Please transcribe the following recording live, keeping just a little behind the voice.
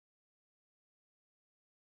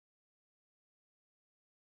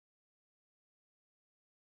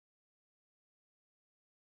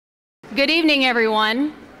Good evening,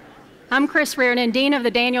 everyone. I'm Chris Reardon, Dean of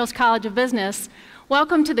the Daniels College of Business.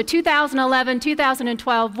 Welcome to the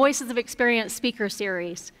 2011-2012 Voices of Experience Speaker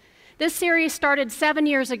Series. This series started 7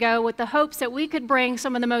 years ago with the hopes that we could bring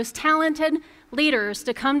some of the most talented leaders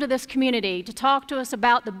to come to this community to talk to us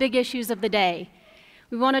about the big issues of the day.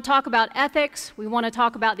 We want to talk about ethics, we want to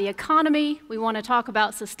talk about the economy, we want to talk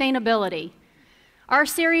about sustainability. Our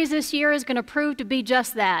series this year is going to prove to be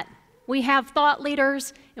just that. We have thought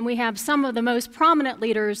leaders, and we have some of the most prominent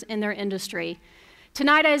leaders in their industry.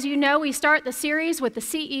 Tonight, as you know, we start the series with the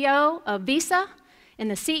CEO of Visa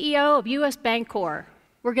and the CEO of USBank.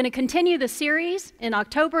 We're going to continue the series in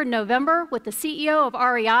October and November with the CEO of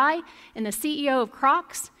REI and the CEO of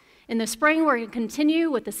Crocs. In the spring, we're going to continue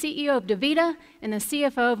with the CEO of DaVita and the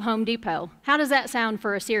CFO of Home Depot. How does that sound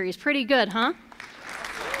for a series? Pretty good, huh?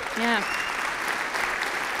 Yeah.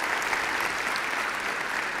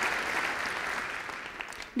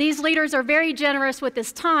 These leaders are very generous with their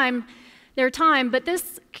time, but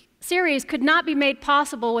this series could not be made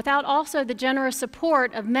possible without also the generous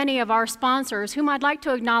support of many of our sponsors, whom I'd like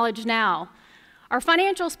to acknowledge now. Our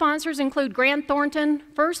financial sponsors include Grant Thornton,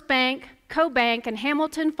 First Bank, CoBank, and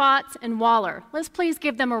Hamilton, Fotts, and Waller. Let's please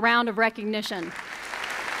give them a round of recognition.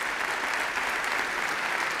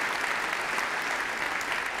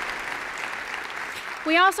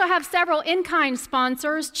 We also have several in-kind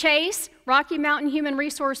sponsors: Chase, Rocky Mountain Human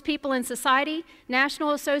Resource People in Society,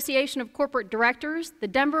 National Association of Corporate Directors, the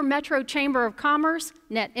Denver Metro Chamber of Commerce,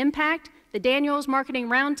 Net Impact, the Daniels Marketing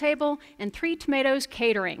Roundtable, and Three Tomatoes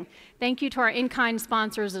Catering. Thank you to our in-kind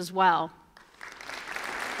sponsors as well.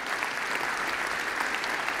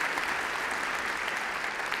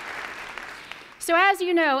 So as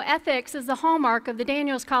you know, ethics is the hallmark of the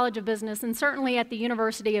Daniels College of Business and certainly at the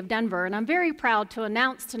University of Denver. And I'm very proud to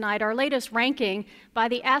announce tonight our latest ranking by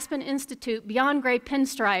the Aspen Institute Beyond Gray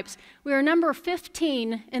Pinstripes. We are number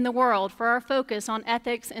 15 in the world for our focus on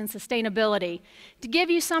ethics and sustainability. To give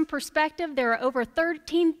you some perspective, there are over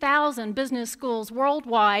 13,000 business schools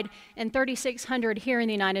worldwide and 3,600 here in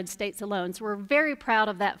the United States alone. So we're very proud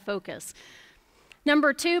of that focus.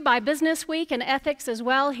 Number 2 by Business Week and ethics as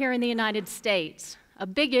well here in the United States, a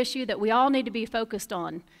big issue that we all need to be focused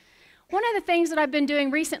on. One of the things that I've been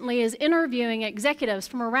doing recently is interviewing executives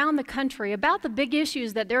from around the country about the big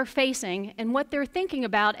issues that they're facing and what they're thinking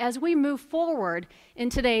about as we move forward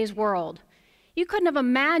in today's world. You couldn't have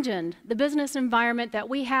imagined the business environment that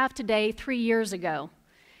we have today 3 years ago.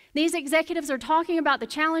 These executives are talking about the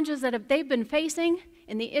challenges that they've been facing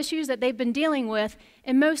and the issues that they've been dealing with,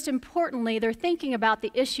 and most importantly, they're thinking about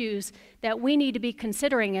the issues that we need to be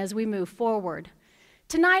considering as we move forward.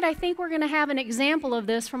 Tonight, I think we're going to have an example of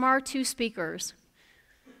this from our two speakers.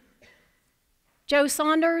 Joe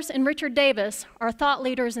Saunders and Richard Davis are thought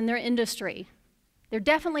leaders in their industry. They're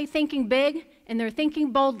definitely thinking big, and they're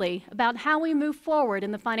thinking boldly about how we move forward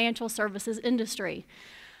in the financial services industry.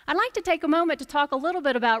 I'd like to take a moment to talk a little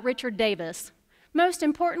bit about Richard Davis. Most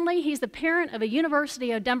importantly, he's the parent of a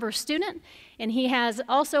University of Denver student, and he has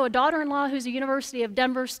also a daughter-in-law who's a University of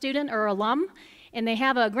Denver student or alum, and they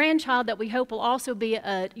have a grandchild that we hope will also be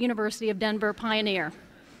a University of Denver pioneer.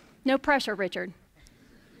 No pressure, Richard.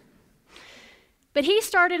 But he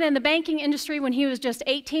started in the banking industry when he was just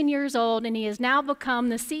 18 years old, and he has now become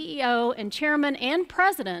the CEO and chairman and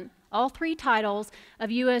president, all 3 titles, of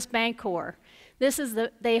USBank.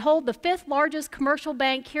 They hold the 5th largest commercial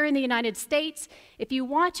bank here in the United States. If you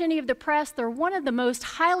watch any of the press, they're one of the most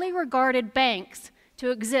highly regarded banks to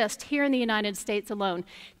exist here in the United States alone.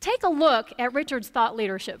 Take a look at Richard's thought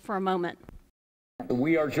leadership for a moment.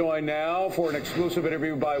 We are joined now for an exclusive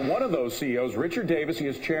interview by one of those CEOs, Richard Davis. He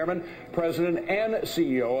is chairman, president, and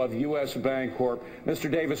CEO of USBank. Mr.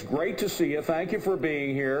 Davis, great to see you. Thank you for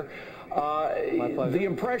being here. My pleasure. The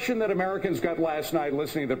impression that Americans got last night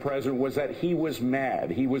listening to the president was that he was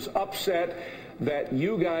mad. He was upset that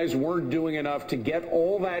you guys weren't doing enough to get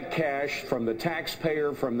all that cash from the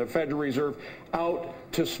taxpayer, from the Federal Reserve, out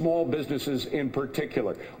to small businesses in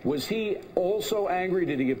particular. Was he also angry?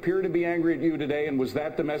 Did he appear to be angry at you today? And was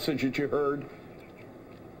that the message that you heard?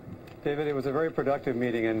 David, it was a very productive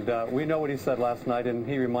meeting, and we know what he said last night, and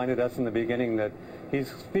he reminded us in the beginning that he's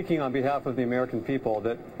speaking on behalf of the American people,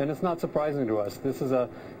 and it's not surprising to us. This is an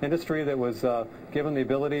industry that was given the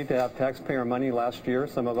ability to have taxpayer money last year.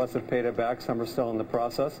 Some of us have paid it back, some are still in the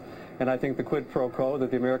process. And I think the quid pro quo that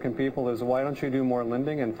the American people is, why don't you do more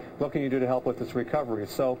lending, and what can you do to help with this recovery?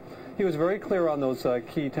 So he was very clear on those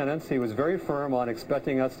key tenets. He was very firm on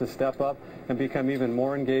expecting us to step up and become even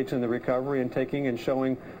more engaged in the recovery and taking and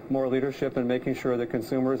showing more leadership and making sure that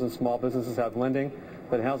consumers and small businesses have lending.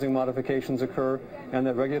 that housing modifications occur, and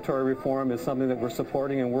that regulatory reform is something that we're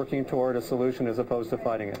supporting and working toward a solution as opposed to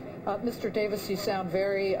fighting it. Mr. Davis, you sound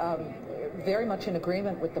very much in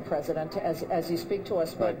agreement with the president as you speak to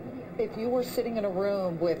us, but if you were sitting in a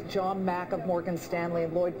room with John Mack of Morgan Stanley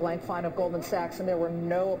and Lloyd Blankfein of Goldman Sachs and there were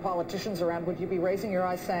no politicians around, would you be raising your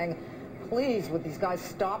eyes saying, please, would these guys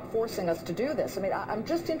stop forcing us to do this? I mean, I'm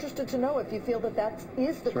just interested to know if you feel that that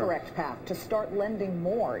is the correct path, to start lending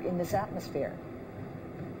more in this atmosphere.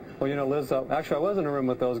 Well, you know, Liz, actually I was in a room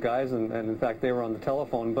with those guys, and in fact they were on the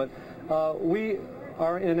telephone, but we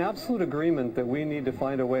are in absolute agreement that we need to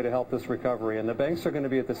find a way to help this recovery, and the banks are going to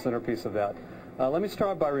be at the centerpiece of that. Let me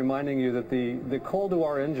start by reminding you that the coal to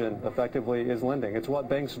our engine, effectively, is lending. It's what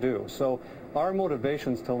banks do. So our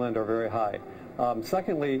motivations to lend are very high.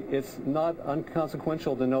 Secondly, it's not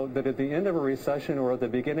inconsequential to note that at the end of a recession or at the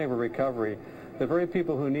beginning of a recovery, the very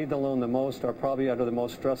people who need the loan the most are probably under the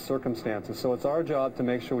most stressed circumstances. So it's our job to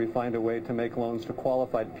make sure we find a way to make loans to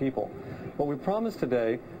qualified people. What we promised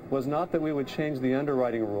today was not that we would change the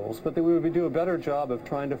underwriting rules, but that we would do a better job of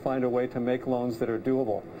trying to find a way to make loans that are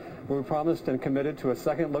doable. We promised and committed to a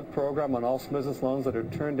second look program on all business loans that are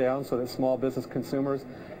turned down so that small business consumers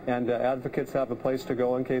and advocates have a place to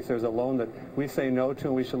go in case there's a loan that we say no to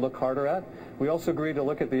and we should look harder at. We also agreed to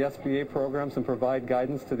look at the SBA programs and provide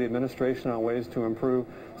guidance to the administration on ways to improve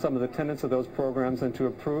some of the tenets of those programs and to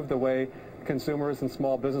improve the way consumers and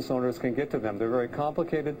small business owners can get to them. They're very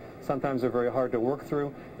complicated, sometimes they're very hard to work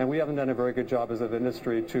through, and we haven't done a very good job as an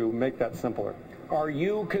industry to make that simpler. Are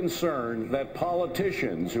you concerned that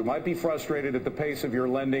politicians who might be frustrated at the pace of your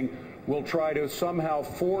lending will try to somehow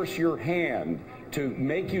force your hand to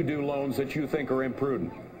make you do loans that you think are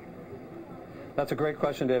imprudent? That's a great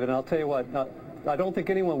question, David, and I'll tell you what, I don't think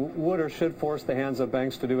anyone would or should force the hands of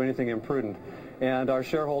banks to do anything imprudent. And our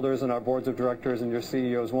shareholders and our boards of directors and your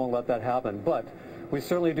CEOs won't let that happen. But we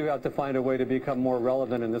certainly do have to find a way to become more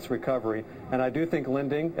relevant in this recovery. And I do think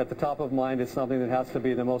lending at the top of mind is something that has to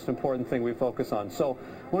be the most important thing we focus on. So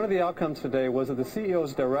one of the outcomes today was that the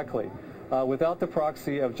CEOs directly, without the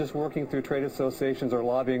proxy of just working through trade associations or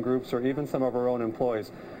lobbying groups or even some of our own employees,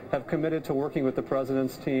 have committed to working with the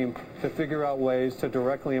President's team to figure out ways to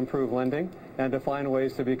directly improve lending and to find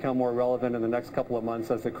ways to become more relevant in the next couple of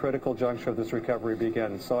months as the critical juncture of this recovery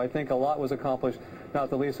begins. So I think a lot was accomplished, not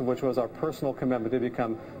the least of which was our personal commitment to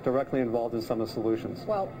become directly involved in some of the solutions.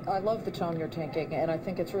 Well, I love the tone you're taking, and I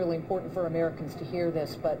think it's really important for Americans to hear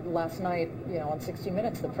this. But last night, you know, on 60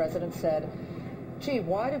 Minutes, the President said, gee,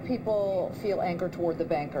 why do people feel anger toward the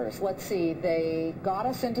bankers? Let's see, they got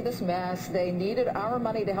us into this mess, they needed our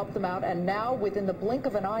money to help them out, and now within the blink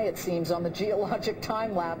of an eye, it seems, on the geologic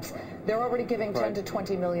time lapse, they're already giving $10 to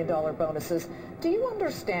 $20 million bonuses. Do you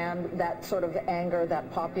understand that sort of anger,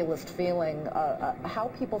 that populist feeling,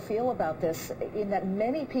 how people feel about this, in that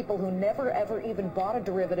many people who never ever even bought a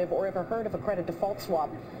derivative or ever heard of a credit default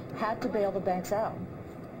swap had to bail the banks out?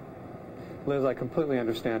 Liz, I completely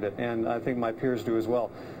understand it, and I think my peers do as well.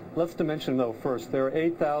 Let's dimension, though, first. There are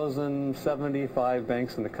 8,075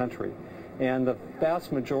 banks in the country, and the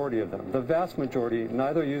vast majority of them,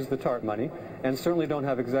 neither use the TARP money and certainly don't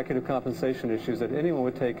have executive compensation issues that anyone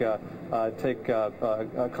would take a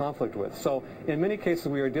conflict with. So in many cases,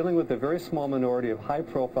 we are dealing with a very small minority of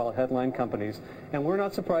high-profile headline companies, and we're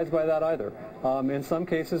not surprised by that either. In some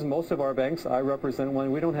cases, most of our banks, I represent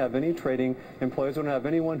one, we don't have any trading employees, we don't have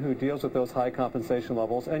anyone who deals with those high compensation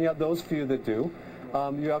levels, and yet those few that do,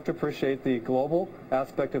 you have to appreciate the global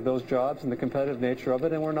aspect of those jobs and the competitive nature of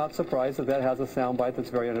it, and we're not surprised that that has a soundbite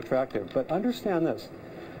that's very unattractive. But understand this.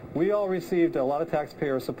 We all received a lot of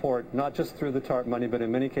taxpayer support, not just through the TARP money, but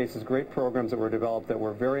in many cases great programs that were developed that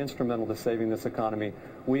were very instrumental to saving this economy.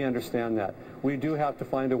 We understand that. We do have to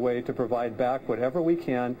find a way to provide back whatever we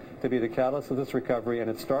can to be the catalyst of this recovery, and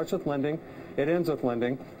it starts with lending, it ends with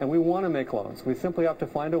lending, and we want to make loans. We simply have to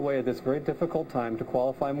find a way at this very difficult time to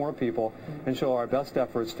qualify more people and show our best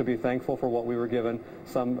efforts to be thankful for what we were given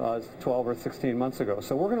some 12 or 16 months ago.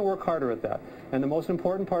 So we're going to work harder at that. And the most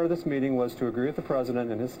important part of this meeting was to agree with the President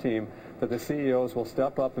and his team that the CEOs will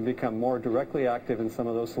step up and become more directly active in some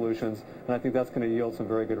of those solutions, and I think that's going to yield some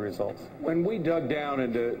very good results. When we dug down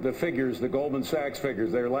into the figures, the Goldman Sachs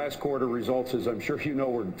figures, their last quarter results, as I'm sure you know,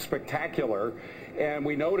 were spectacular, and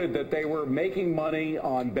we noted that they were making money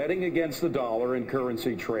on betting against the dollar in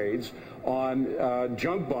currency trades, on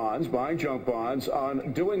junk bonds, buying junk bonds,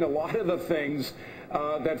 on doing a lot of the things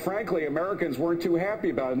that, frankly, Americans weren't too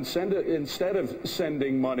happy about. Instead of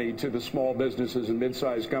sending money to the small businesses and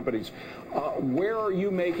mid-sized companies, where are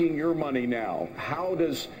you making your money now?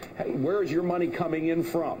 Where is your money coming in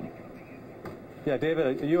from? Yeah,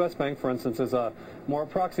 David, a USBank, for instance, is a more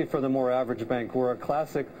proxy for the more average bank. We're a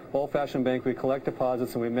classic old-fashioned bank. We collect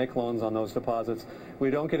deposits and we make loans on those deposits. We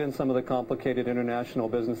don't get in some of the complicated international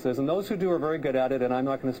businesses, and those who do are very good at it, and I'm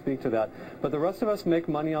not going to speak to that. But the rest of us make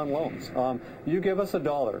money on loans. You give us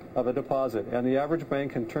 $1 of a deposit, and the average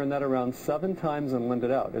bank can turn that around 7 times and lend it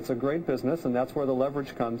out. It's a great business, and that's where the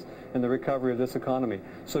leverage comes in the recovery of this economy.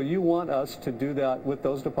 So you want us to do that with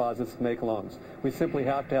those deposits, make loans. We simply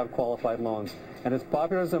have to have qualified loans. And as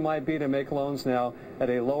popular as it might be to make loans now at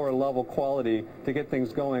a lower level quality to get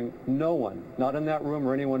things going, no one, not in that room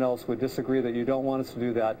or anyone else, would disagree that you don't want us to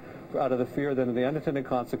do that out of the fear that the unintended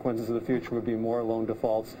consequences of the future would be more loan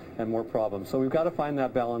defaults and more problems. So we've got to find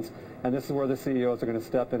that balance, and this is where the CEOs are going to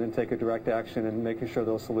step in and take a direct action in making sure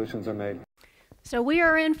those solutions are made. So we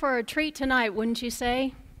are in for a treat tonight, wouldn't you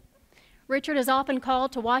say? Richard is often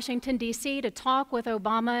called to Washington, D.C. to talk with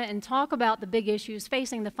Obama and talk about the big issues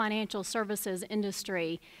facing the financial services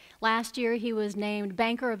industry. Last year, he was named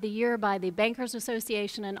Banker of the Year by the Bankers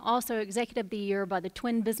Association and also Executive of the Year by the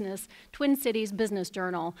Twin Cities Business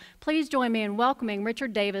Journal. Please join me in welcoming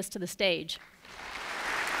Richard Davis to the stage.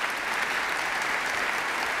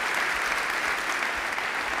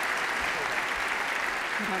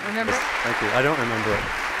 You don't remember it? Thank you. I don't remember it.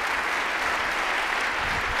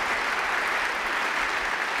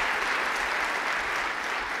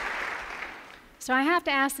 So I have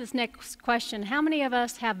to ask this next question. How many of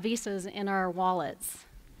us have Visas in our wallets?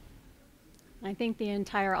 I think the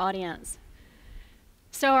entire audience.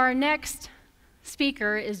 So our next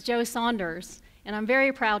speaker is Joe Saunders, and I'm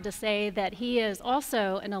very proud to say that he is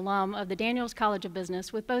also an alum of the Daniels College of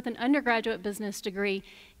Business with both an undergraduate business degree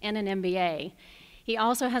and an MBA. He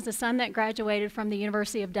also has a son that graduated from the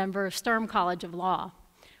University of Denver Sturm College of Law.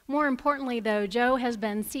 More importantly, though, Joe has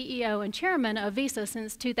been CEO and chairman of Visa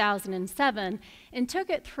since 2007 and took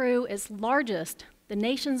it through its largest, the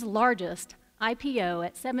nation's largest, IPO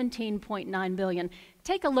at $17.9 billion.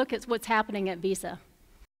 Take a look at what's happening at Visa.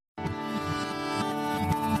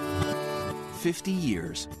 50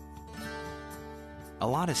 years. A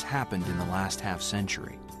lot has happened in the last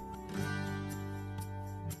half-century.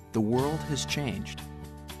 The world has changed.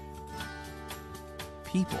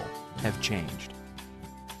 People have changed.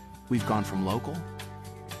 We've gone from local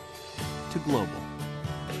to global,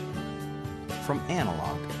 from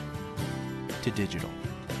analog to digital,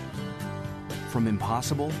 from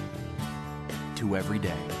impossible to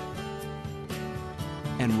everyday.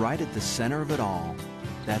 And right at the center of it all,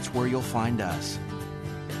 that's where you'll find us.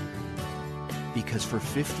 Because for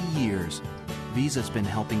 50 years, Visa's been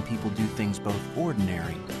helping people do things both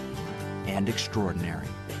ordinary and extraordinary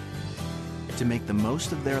to make the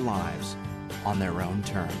most of their lives on their own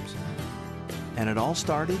terms. And it all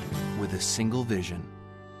started with a single vision.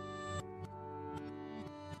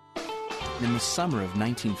 In the summer of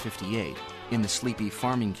 1958, in the sleepy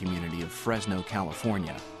farming community of Fresno,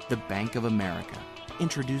 California, the Bank of America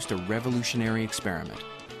introduced a revolutionary experiment,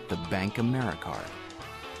 the Bank AmeriCard.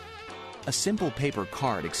 A simple paper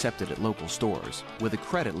card accepted at local stores with a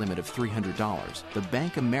credit limit of $300, the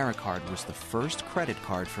Bank AmeriCard was the first credit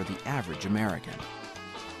card for the average American.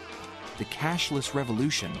 The cashless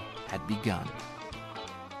revolution had begun.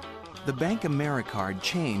 The Bank AmeriCard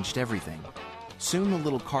changed everything. Soon the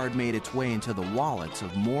little card made its way into the wallets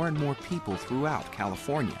of more and more people throughout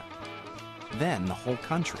California, then the whole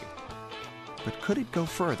country. But could it go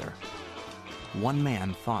further? One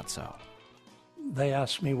man thought so. They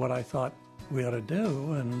asked me what I thought we ought to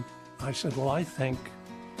do, and I said, well, I think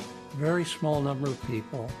a very small number of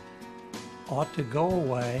people ought to go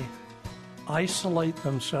away, isolate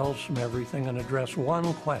themselves from everything, and address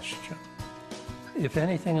one question. If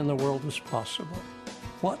anything in the world was possible,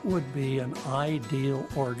 what would be an ideal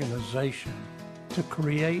organization to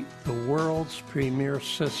create the world's premier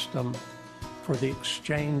system for the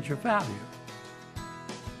exchange of value?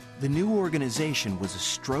 The new organization was a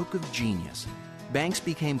stroke of genius. Banks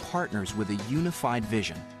became partners with a unified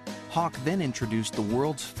vision. Hawk then introduced the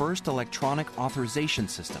world's first electronic authorization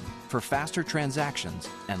system for faster transactions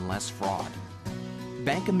and less fraud.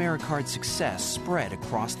 Bank AmeriCard's success spread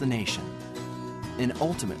across the nation and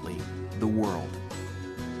ultimately the world.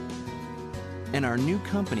 And our new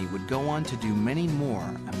company would go on to do many more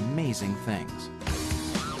amazing things.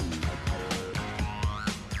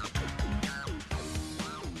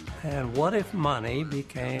 And what if money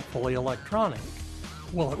became fully electronic?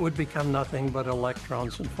 Well, it would become nothing but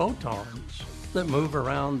electrons and photons that move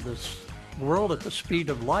around this world at the speed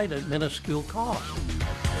of light at minuscule cost.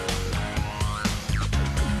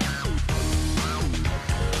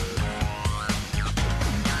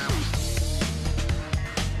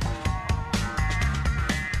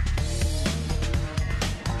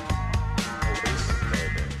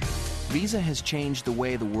 Visa has changed the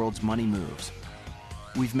way the world's money moves.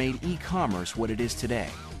 We've made e-commerce what it is today,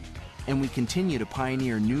 and we continue to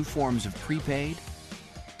pioneer new forms of prepaid,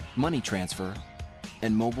 money transfer,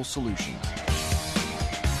 and mobile solutions.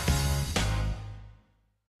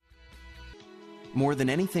 More than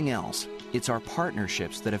anything else, it's our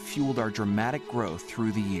partnerships that have fueled our dramatic growth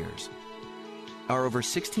through the years. Our over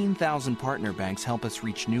 16,000 partner banks help us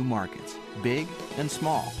reach new markets, big and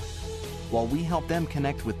small, while we help them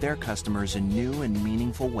connect with their customers in new and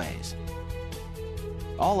meaningful ways.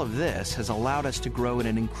 All of this has allowed us to grow at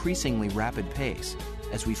an increasingly rapid pace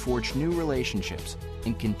as we forge new relationships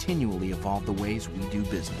and continually evolve the ways we do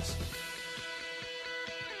business.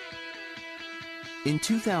 In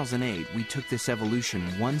 2008, we took this evolution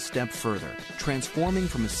one step further, transforming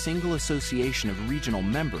from a single association of regional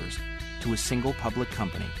members to a single public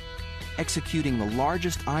company, executing the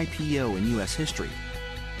largest IPO in U.S. history,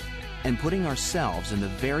 and putting ourselves in the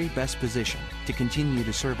very best position to continue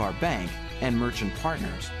to serve our bank and merchant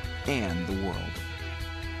partners and the world.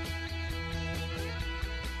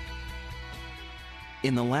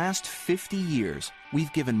 In the last 50 years,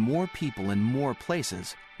 we've given more people in more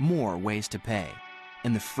places more ways to pay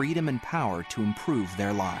and the freedom and power to improve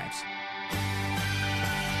their lives.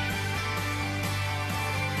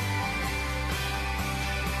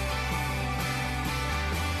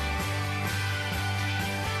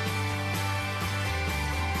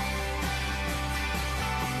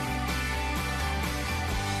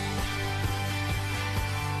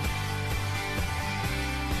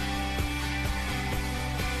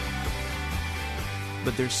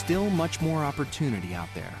 But there's still much more opportunity out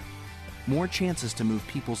there. More chances to move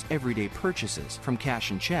people's everyday purchases from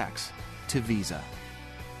cash and checks to Visa.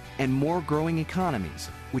 And more growing economies,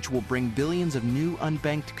 which will bring billions of new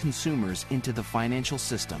unbanked consumers into the financial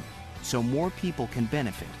system, so more people can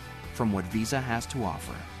benefit from what Visa has to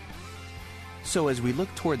offer. So as we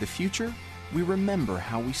look toward the future, we remember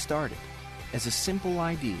how we started, as a simple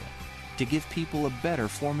idea to give people a better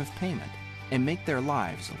form of payment and make their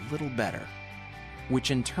lives a little better,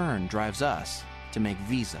 which in turn drives us to make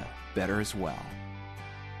Visa better as well.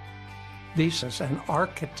 Visa is an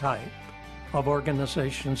archetype of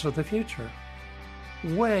organizations of the future.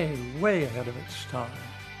 Way, way ahead of its time.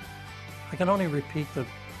 I can only repeat the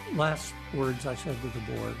last words I said to the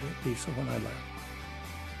board at Visa when I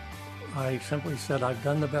left. I simply said, I've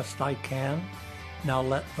done the best I can. Now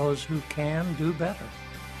let those who can do better.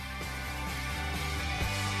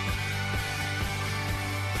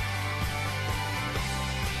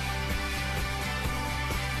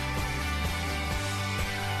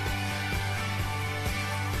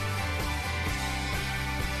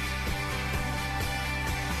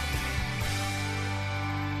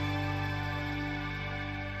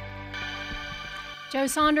 Joe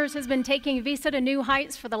Saunders has been taking Visa to new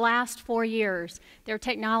heights for the last 4 years. Their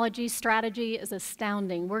technology strategy is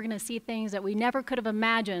astounding. We're going to see things that we never could have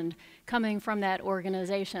imagined coming from that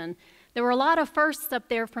organization. There were a lot of firsts up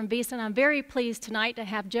there from Visa, and I'm very pleased tonight to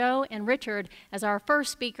have Joe and Richard as our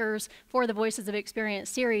first speakers for the Voices of Experience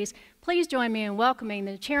series. Please join me in welcoming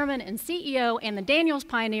the Chairman and CEO and the Daniels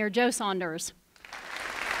pioneer, Joe Saunders.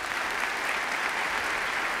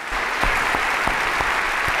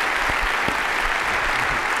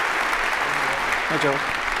 Hi, Joe.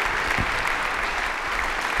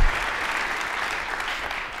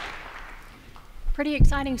 Pretty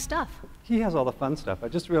exciting stuff. He has all the fun stuff. I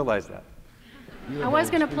just realized that. I was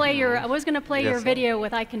going to play your video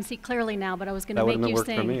with "I Can See Clearly Now," but I was going to make you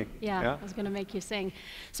sing. For me. Yeah, I was going to make you sing.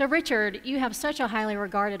 So, Richard, you have such a highly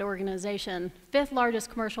regarded organization, 5th largest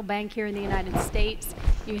commercial bank here in the United States.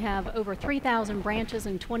 You have over 3,000 branches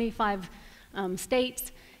in 25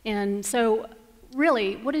 states, and so.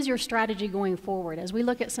 Really, what is your strategy going forward? As we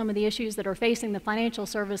look at some of the issues that are facing the financial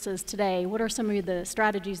services today, what are some of the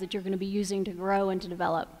strategies that you're going to be using to grow and to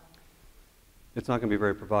develop? It's not going to be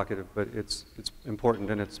very provocative, but it's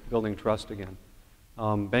important, and it's building trust again.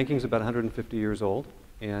 Banking is about 150 years old,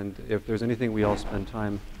 and if there's anything we all spend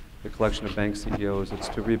time, the collection of bank CEOs, it's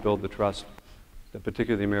to rebuild the trust that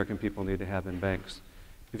particularly the American people need to have in banks.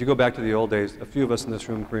 If you go back to the old days, a few of us in this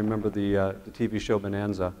room can remember the TV show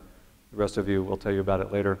Bonanza. The rest of you will tell you about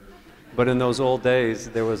it later. But in those old days,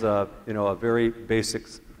 there was a very basic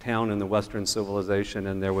town in the Western civilization,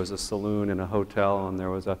 and there was a saloon and a hotel, and there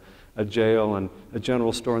was a jail and a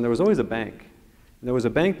general store, and there was always a bank. And there was a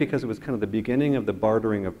bank because it was kind of the beginning of the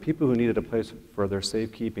bartering of people who needed a place for their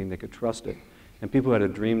safekeeping. They could trust it. And people who had a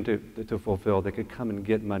dream to fulfill, they could come and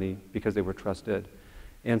get money because they were trusted.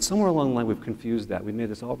 And somewhere along the line, we've confused that. We've made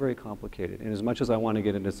this all very complicated. And as much as I want to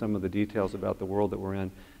get into some of the details about the world that we're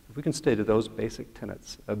in, if we can stay to those basic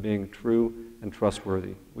tenets of being true and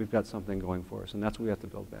trustworthy, we've got something going for us, and that's what we have to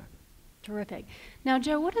build back. Terrific. Now,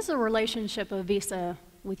 Joe, what is the relationship of Visa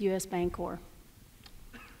with USBank? One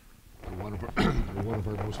of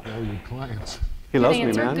our most valued clients. He loves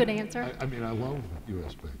me, man. Good answer. I mean, I love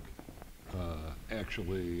USBank.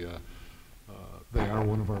 Actually, they are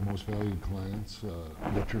one of our most valued clients.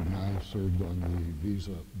 Richard and I served on the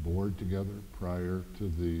Visa board together prior to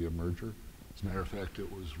the merger. As a matter of fact,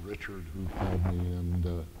 it was Richard who called me and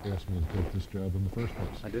asked me to take this job in the first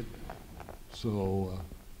place. I did. So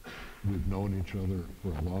we've known each other for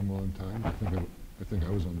a long, long time. I think I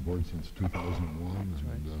was on the board since 2001. That's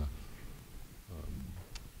right.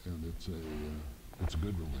 And it's a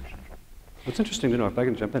good relationship. What's interesting to know, if I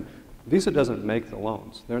can jump in, Visa doesn't make the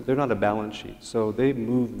loans. They're not a balance sheet, so they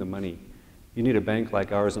move the money. You need a bank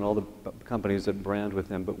like ours and all the companies that brand with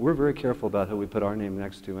them, but we're very careful about who we put our name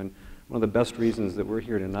next to, and one of the best reasons that we're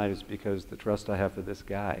here tonight is because the trust I have for this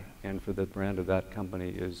guy and for the brand of that company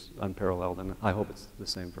is unparalleled, and I hope it's the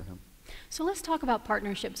same for him. So let's talk about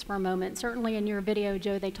partnerships for a moment. Certainly in your video,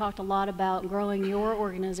 Joe, they talked a lot about growing your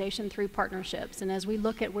organization through partnerships. And as we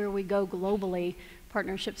look at where we go globally,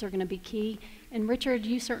 partnerships are going to be key. And Richard,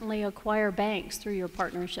 you certainly acquire banks through your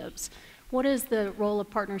partnerships. What is the role of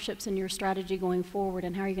partnerships in your strategy going forward,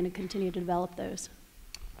 and how are you going to continue to develop those?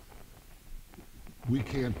 We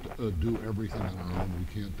can't do everything on our own. We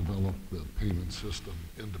can't develop the payment system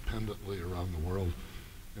independently around the world.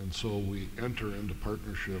 And so we enter into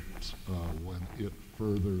partnerships when it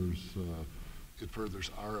furthers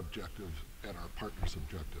our objective and our partner's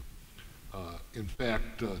objective. In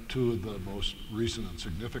fact, two of the most recent and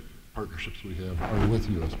significant partnerships we have are with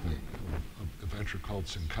USBank, a venture called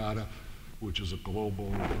Syncada, which is a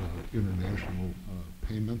global international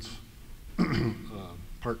payments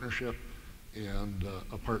partnership, and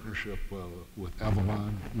a partnership with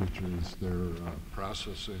Avalon, which is their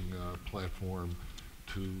processing platform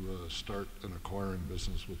to start an acquiring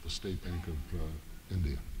business with the State Bank of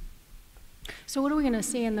India. So what are we going to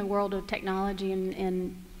see in the world of technology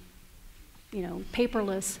and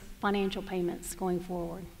paperless financial payments going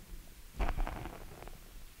forward?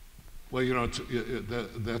 Well,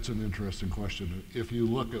 that's an interesting question. If you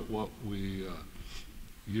look at what we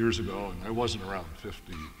years ago, and I wasn't around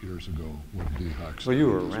 50 years ago when D. Huxley. Well, you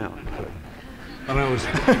were around. And I was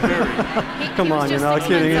very... Come on, you're not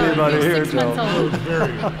kidding anybody here, Joe. I was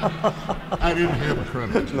very... I didn't have a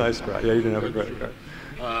credit. Nice try. Yeah, you didn't have a credit card.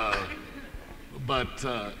 But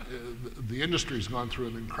the industry's gone through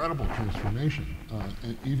an incredible transformation.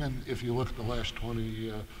 And even if you look at the last 20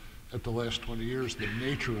 years, the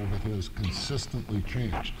nature of it has consistently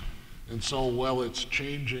changed. And so while it's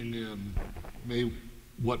changing in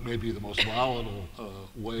what may be the most volatile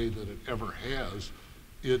way that it ever has,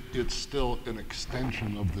 it's still an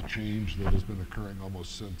extension of the change that has been occurring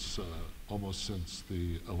almost since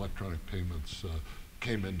the electronic payments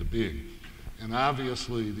came into being. And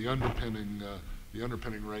obviously, the underpinning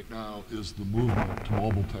right now is the movement to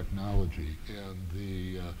mobile technology and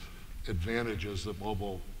the advantages that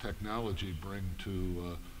mobile technology bring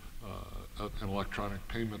to an electronic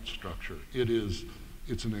payment structure.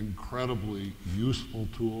 It's an incredibly useful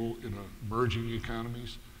tool in emerging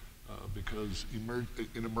economies. Because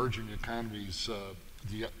in emerging economies,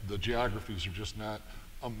 the geographies are just not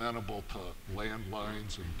amenable to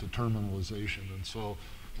landlines and to terminalization, and so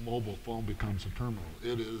mobile phone becomes a terminal.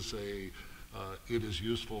 It is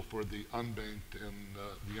useful for the unbanked and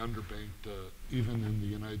the underbanked, even in the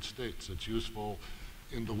United States. It's useful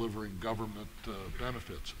in delivering government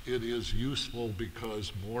benefits. It is useful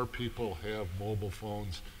because more people have mobile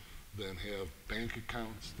phones than have bank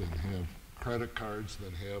accounts, than have credit cards,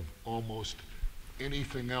 than have almost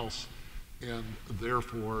anything else, and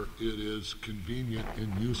therefore it is convenient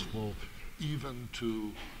and useful even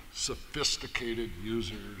to sophisticated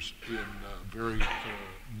users in very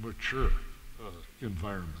mature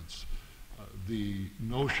environments. The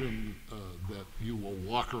notion that you will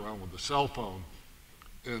walk around with a cell phone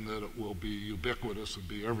and that it will be ubiquitous and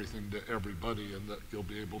be everything to everybody and that you'll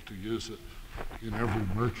be able to use it in every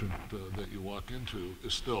merchant that you walk into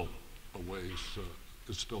is still a ways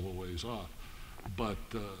off. But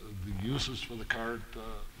the uses for the card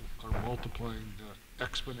are multiplying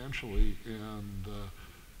exponentially, and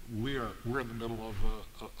we're in the middle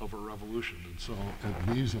of a revolution. And so at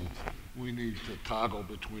Visa, we need to toggle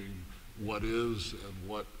between what is and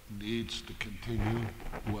what needs to continue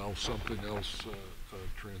while something else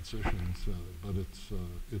transitions. But it's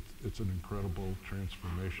an incredible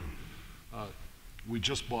transformation. we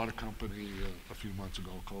just bought a company a few months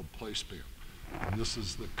ago called PlaySpan. And this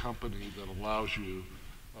is the company that allows you,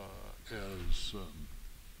 as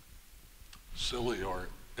silly or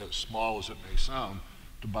as small as it may sound,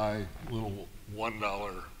 to buy little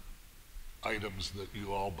 $1 items that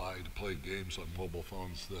you all buy to play games on mobile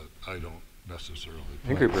phones that I don't necessarily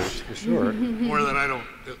play. Angry Birds, for sure. Or that I don't,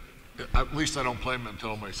 at least I don't play them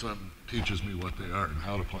until my son teaches me what they are and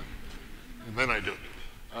how to play them. And then I do.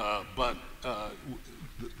 But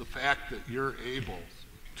the fact that you're able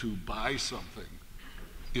to buy something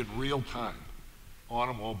in real time on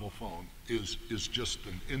a mobile phone is just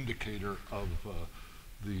an indicator of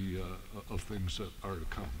of things that are to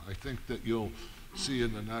come. I think that you'll see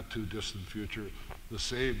in the not too distant future the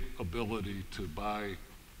same ability to buy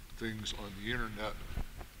things on the internet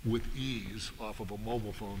with ease off of a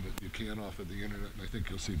mobile phone that you can off of the internet, and I think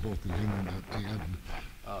you'll see both the internet and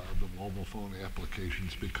the mobile phone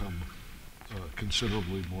applications become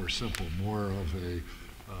considerably more simple, more of a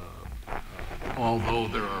although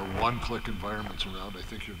there are one-click environments around, I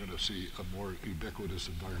think you're going to see a more ubiquitous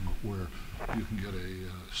environment where you can get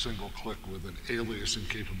a single click with an aliasing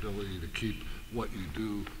capability to keep what you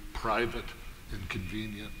do private and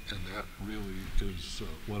convenient, and that really is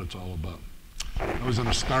what it's all about. I was in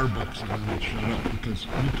a Starbucks and I would shut up because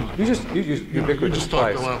you talked. You used ubiquitous you just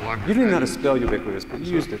twice. Talked a lot longer. You didn't know how to spell ubiquitous, but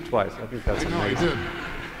you used it twice. I think that's amazing. I did.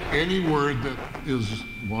 Any word that is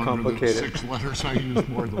longer than 6 letters, I use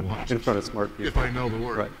more than once. In front of smart people. If I know the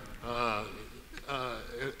word. Right.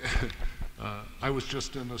 I was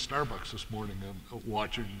just in a Starbucks this morning and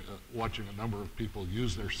watching a number of people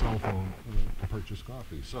use their cell phone to purchase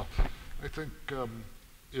coffee. So I think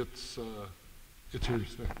it's here to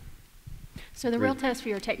stay. So the real test for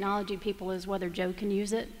your technology people is whether Joe can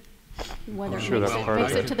use it, whether it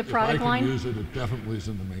makes it to the product line. If I can use it, it definitely is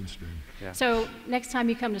in the mainstream. Yeah. So next time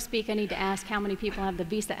you come to speak, I need to ask how many people have the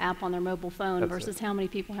Visa app on their mobile phone That's versus it. how many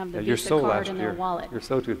people have the Yeah, you're Visa so card last in year. their wallet. You're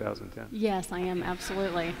so 2010. Yes, I am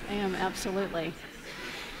absolutely. I am absolutely.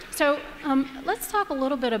 So let's talk a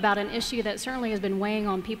little bit about an issue that certainly has been weighing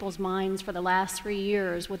on people's minds for the last 3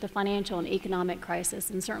 years with the financial and economic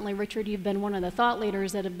crisis. And certainly, Richard, you've been one of the thought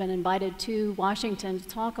leaders that have been invited to Washington to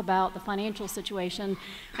talk about the financial situation.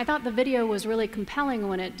 I thought the video was really compelling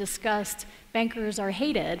when it discussed bankers are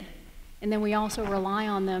hated, and then we also rely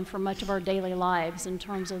on them for much of our daily lives in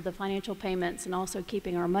terms of the financial payments and also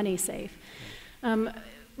keeping our money safe.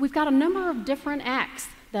 We've got a number of different acts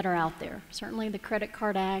that are out there. Certainly the Credit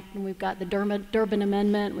Card Act, and we've got the Durbin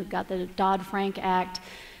Amendment, we've got the Dodd-Frank Act.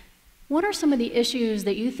 What are some of the issues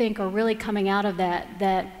that you think are really coming out of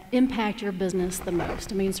that impact your business the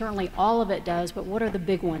most? I mean, certainly all of it does, but what are the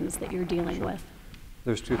big ones that you're dealing with?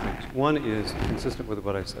 There's two things. One is consistent with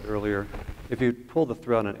what I said earlier. If you pull the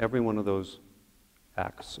thread on every one of those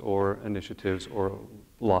acts or initiatives or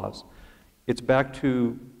laws, it's back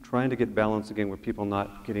to trying to get balance again with people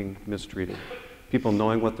not getting mistreated. People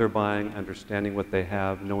knowing what they're buying, understanding what they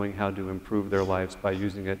have, knowing how to improve their lives by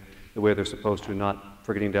using it the way they're supposed to, not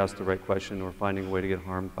forgetting to ask the right question or finding a way to get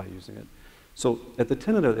harmed by using it. So at the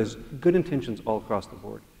tenet of there's good intentions all across the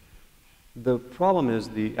board. The problem is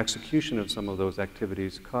the execution of some of those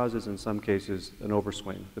activities causes, in some cases, an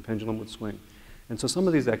overswing. The pendulum would swing. And so some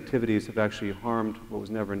of these activities have actually harmed what was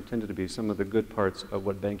never intended to be some of the good parts of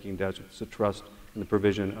what banking does. It's the trust and the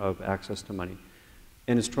provision of access to money.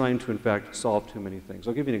 And is trying to, in fact, solve too many things.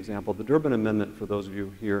 I'll give you an example. The Durbin Amendment, for those of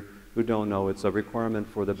you here who don't know, it's a requirement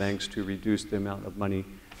for the banks to reduce the amount of money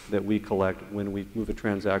that we collect when we move a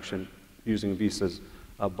transaction using Visa's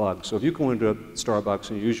bug. So if you go into a Starbucks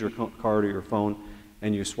and you use your card or your phone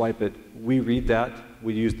and you swipe it, we read that,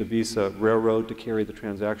 we use the Visa railroad to carry the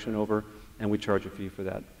transaction over, and we charge a fee for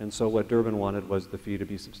that. And so what Durbin wanted was the fee to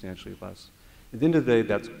be substantially less. At the end of the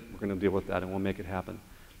day, we're going to deal with that and we'll make it happen.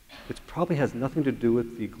 It probably has nothing to do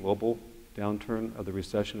with the global downturn of the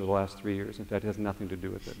recession of the last 3 years. In fact, it has nothing to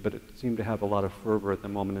do with it. But it seemed to have a lot of fervor at the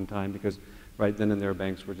moment in time because right then and there,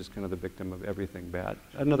 banks were just kind of the victim of everything bad.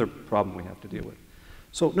 Another problem we have to deal with.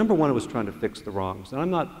 So number one, it was trying to fix the wrongs. And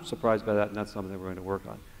I'm not surprised by that, and that's something that we're going to work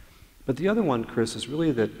on. But the other one, Chris, is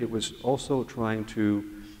really that it was also trying to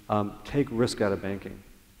take risk out of banking.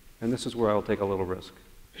 And this is where I will take a little risk,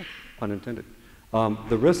 pun intended.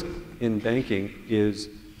 The risk in banking is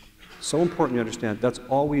so important to understand that's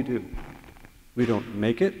all we do. We don't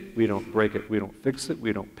make it, we don't break it, we don't fix it,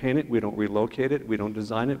 we don't paint it, we don't relocate it, we don't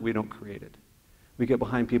design it, we don't create it. We get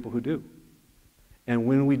behind people who do. And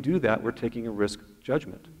when we do that, we're taking a risk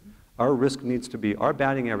judgment. Our risk needs to be, our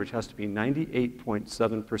batting average has to be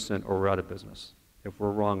 98.7% or we're out of business if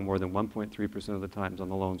we're wrong more than 1.3% of the times on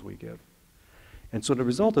the loans we give. And so the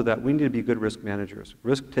result of that, we need to be good risk managers.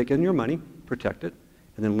 Take in your money, protect it,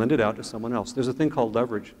 and then lend it out to someone else. There's a thing called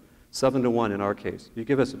leverage, 7-to-1 in our case. You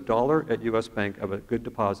give us $1 at US Bank of a good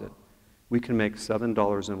deposit, we can make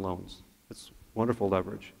 $7 in loans. It's wonderful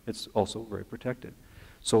leverage. It's also very protected.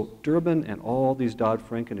 So Durbin and all these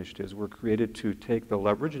Dodd-Frank initiatives were created to take the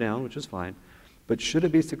leverage down, which is fine, but should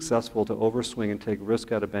it be successful to overswing and take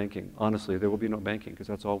risk out of banking, honestly, there will be no banking because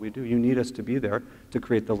that's all we do. You need us to be there to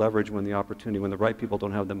create the leverage when the opportunity, when the right people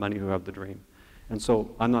don't have the money who have the dream. And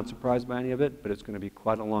so I'm not surprised by any of it, but it's going to be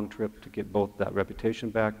quite a long trip to get both that reputation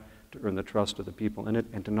back, to earn the trust of the people in it,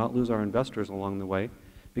 and to not lose our investors along the way.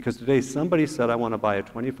 Because today somebody said, I want to buy a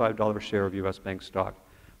 $25 share of US Bank stock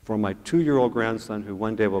for my 2-year-old grandson who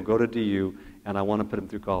one day will go to DU, and I want to put him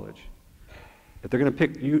through college. If they're going to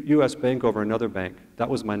pick US Bank over another bank, that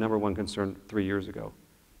was my #1 concern 3 years ago.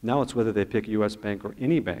 Now it's whether they pick US Bank or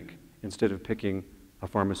any bank instead of picking a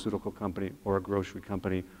pharmaceutical company or a grocery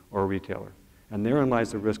company or a retailer. And therein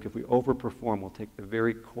lies the risk. If we overperform, we'll take the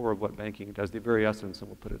very core of what banking does, the very essence, and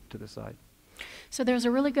we'll put it to the side. So there's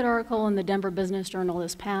a really good article in the Denver Business Journal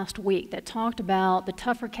this past week that talked about the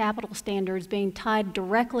tougher capital standards being tied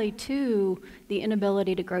directly to the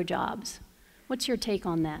inability to grow jobs. What's your take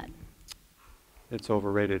on that? It's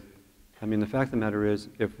overrated. I mean, the fact of the matter is,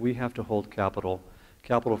 if we have to hold capital,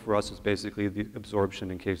 capital for us is basically the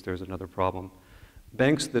absorption in case there's another problem.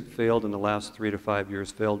 Banks that failed in the last 3 to 5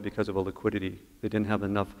 years failed because of a liquidity. They didn't have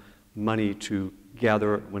enough money to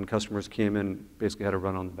gather when customers came in, basically had to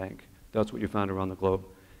run on the bank. That's what you found around the globe.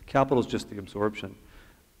 Capital is just the absorption.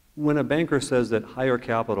 When a banker says that higher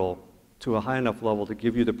capital to a high enough level to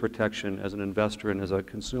give you the protection as an investor and as a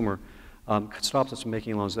consumer stops us from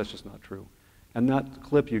making loans, that's just not true. And that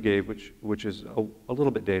clip you gave, which is a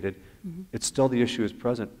little bit dated, it's still the issue is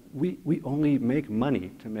present. We only make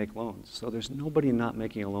money to make loans. So there's nobody not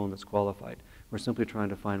making a loan that's qualified. We're simply trying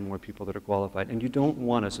to find more people that are qualified. And you don't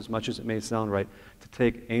want us, as much as it may sound right, to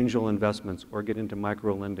take angel investments or get into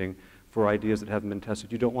micro lending for ideas that haven't been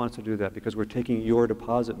tested. You don't want us to do that because we're taking your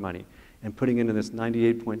deposit money and putting it in this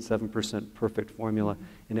 98.7% perfect formula,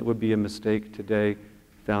 and it would be a mistake today,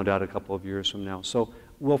 found out a couple of years from now. So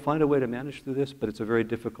we'll find a way to manage through this, but it's a very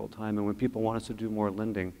difficult time. And when people want us to do more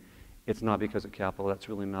lending, it's not because of capital. That's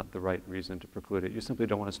really not the right reason to preclude it. You simply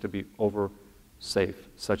don't want us to be over safe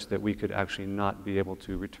such that we could actually not be able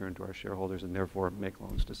to return to our shareholders and therefore make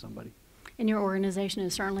loans to somebody. And your organization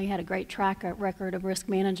has certainly had a great track record of risk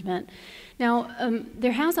management. Now,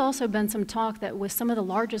 there has also been some talk that with some of the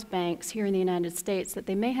largest banks here in the United States that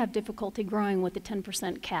they may have difficulty growing with the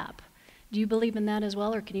 10% cap. Do you believe in that as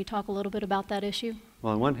well, or can you talk a little bit about that issue?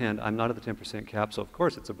 Well, on one hand, I'm not at the 10% cap, so of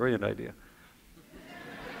course it's a brilliant idea.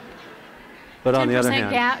 But on the other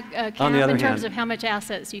hand, cap in terms of how much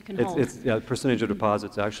assets you can hold. It's percentage of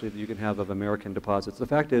deposits actually that you can have of American deposits. The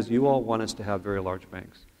fact is, you all want us to have very large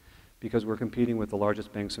banks because we're competing with the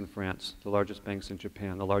largest banks in France, the largest banks in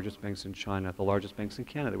Japan, the largest banks in China, the largest banks in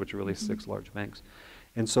Canada, which are really 6 large banks.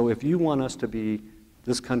 And so if you want us to be,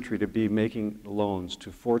 this country to be making loans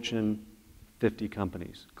to Fortune 50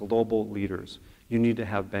 companies, global leaders, you need to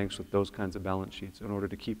have banks with those kinds of balance sheets in order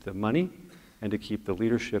to keep the money and to keep the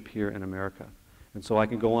leadership here in America. And so I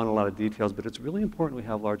can go on a lot of details, but it's really important we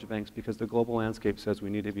have large banks because the global landscape says we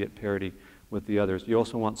need to be at parity with the others. You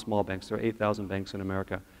also want small banks. There are 8,000 banks in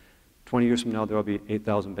America. 20 years from now, there will be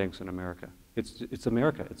 8,000 banks in America. It's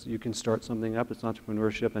America. You can start something up. It's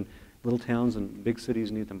entrepreneurship, and little towns and big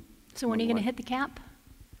cities need them. So when are you going to hit the cap?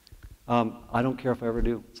 I don't care if I ever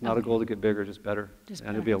do. It's not a goal to get bigger, just better. And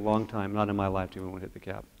it'll be a long time, not in my lifetime, when we hit the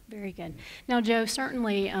cap. Very good. Now, Joe,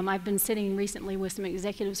 certainly I've been sitting recently with some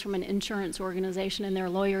executives from an insurance organization and their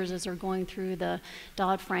lawyers as they're going through the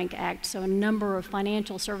Dodd-Frank Act. So a number of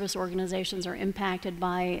financial service organizations are impacted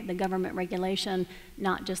by the government regulation,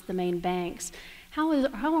 not just the main banks. How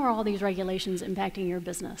are all these regulations impacting your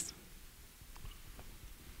business?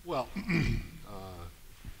 Well,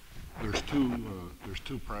 there's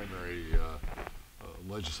two primary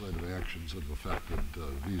legislative actions that have affected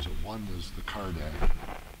Visa. One is the Card Act,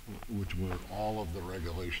 which were all of the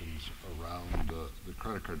regulations around the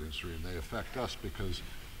credit card industry, and they affect us because,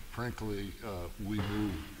 frankly, we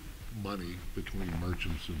move money between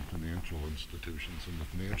merchants and financial institutions, and the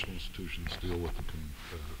financial institutions deal with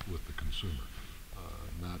the consumer,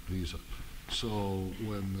 not Visa. So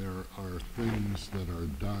when there are things that are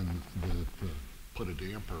done that put a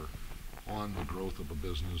damper on the growth of a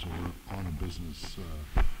business or on a business,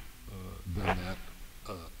 then that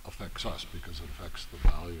affects us because it affects the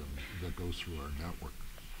volume that goes through our network.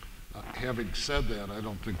 Having said that, I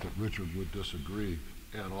don't think that Richard would disagree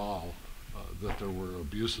at all that there were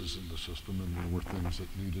abuses in the system and there were things that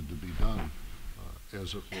needed to be done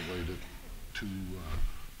as it related to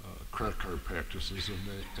credit card practices,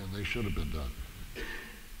 and they should have been done.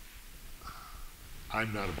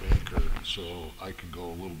 I'm not a banker, so I can go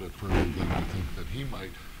a little bit further than I think that he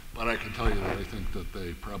might, but I can tell you that I think that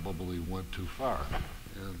they probably went too far.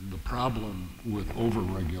 And the problem with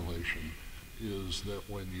over-regulation is that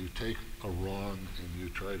when you take a wrong and you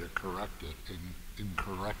try to correct it, and in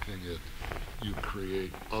correcting it, you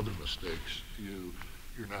create other mistakes.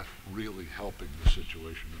 You're not really helping the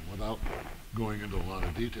situation. And without going into a lot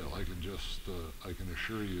of detail, I can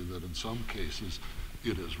assure you that in some cases,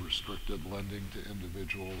 it has restricted lending to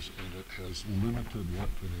individuals, and it has limited what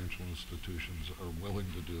financial institutions are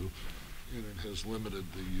willing to do, and it has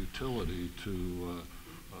limited the utility to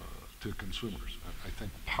consumers. I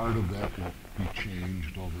think part of that will be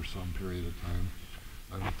changed over some period of time.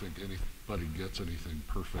 I don't think anybody gets anything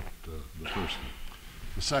perfect the first time.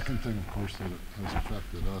 The second thing, of course, that has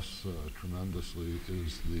affected us tremendously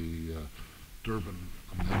is the Durbin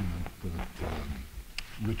Amendment that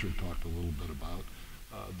Richard talked a little bit about.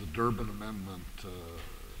 The Durbin Amendment,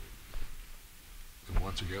 and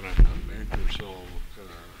once again, I'm not a banker, so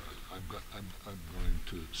I'm going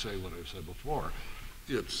to say what I've said before.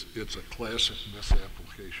 It's a classic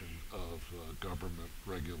misapplication of government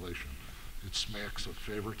regulation. It smacks of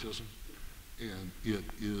favoritism, and it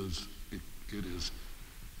is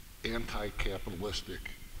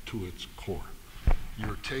anti-capitalistic to its core.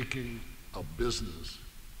 You're taking a business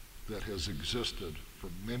that has existed for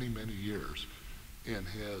many, many years and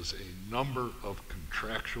has a number of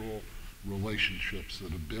contractual relationships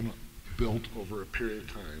that have been built over a period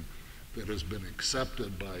of time that has been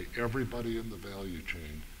accepted by everybody in the value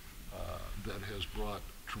chain, that has brought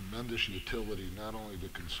tremendous utility not only to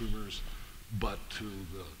consumers but to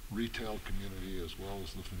the retail community as well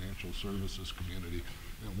as the financial services community.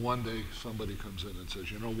 And one day somebody comes in and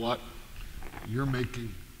says, you know what, you're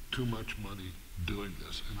making too much money doing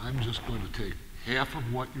this, and I'm just going to take half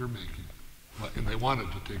of what you're making, and they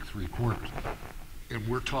wanted to take 3/4. And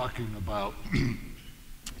we're talking about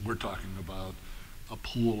a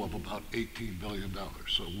pool of about $18 billion.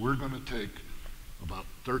 So we're going to take about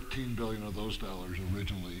 $13 billion of those dollars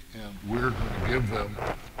originally, and we're going to give them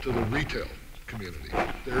to the retail community.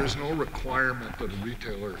 There is no requirement that a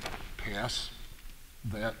retailer pass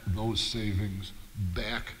those savings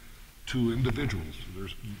back to individuals.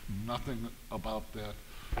 There's nothing about that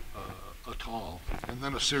at all. And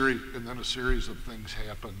then a series of things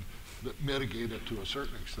happen that mitigate it to a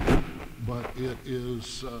certain extent. But it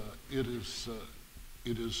is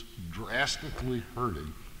drastically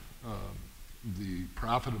hurting the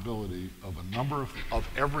profitability of a number of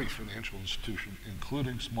every financial institution,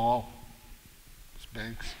 including small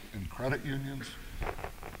banks and credit unions,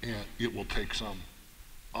 and it will take some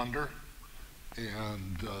under,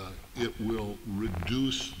 and it will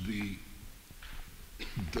reduce the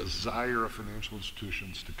desire of financial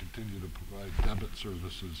institutions to continue to provide debit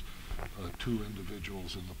services to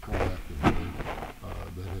individuals in the proactive way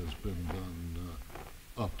that has been done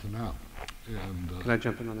up to now. And can I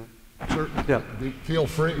jump in on that? Certainly. Yeah. Feel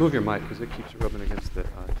free. Move your mic because it keeps rubbing against the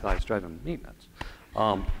tie. It's driving me nuts.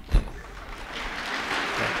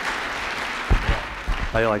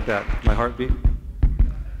 How you like that? My heartbeat?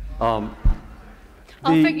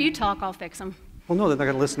 You talk, I'll fix them. Well, no, they're not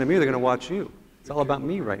going to listen to me. They're going to watch you. It's all about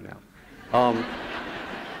me right now.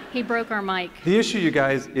 He broke our mic. The issue, you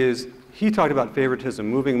guys, is he talked about favoritism,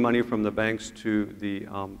 moving money from the banks to the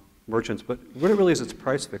merchants, but what it really is, it's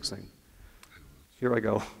price fixing. Here I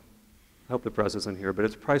go. I hope the press isn't here, but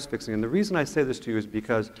it's price fixing. And the reason I say this to you is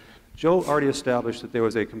because Joe already established that there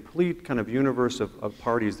was a complete kind of universe of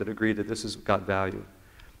parties that agreed that this has got value.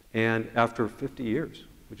 And after 50 years,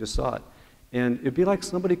 we just saw it. And it'd be like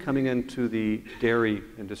somebody coming into the dairy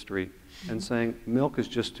industry and saying, milk is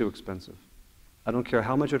just too expensive. I don't care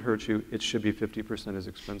how much it hurts you, it should be 50% as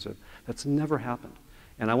expensive. That's never happened.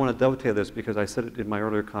 And I want to dovetail this because I said it in my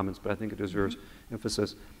earlier comments, but I think it deserves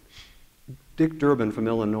emphasis. Dick Durbin from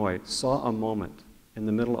Illinois saw a moment in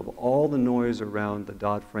the middle of all the noise around the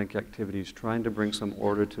Dodd-Frank activities trying to bring some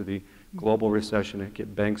order to the global recession and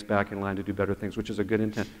get banks back in line to do better things, which is a good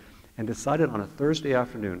intent, and decided on a Thursday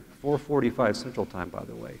afternoon, 4:45 Central Time, by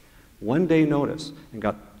the way, one day notice, and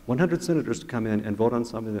got 100 senators to come in and vote on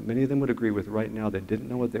something that many of them would agree with right now. They didn't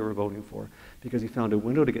know what they were voting for because he found a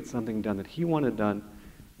window to get something done that he wanted done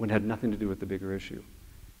when it had nothing to do with the bigger issue.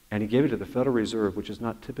 And he gave it to the Federal Reserve, which is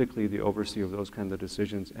not typically the overseer of those kinds of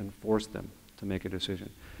decisions, and forced them to make a decision.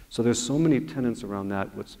 So there's so many tenets around that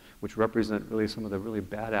which represent really some of the really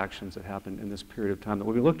bad actions that happened in this period of time that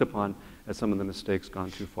will be looked upon as some of the mistakes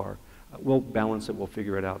gone too far. We'll balance it, we'll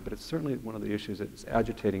figure it out, but it's certainly one of the issues that's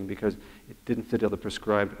agitating because it didn't fit all the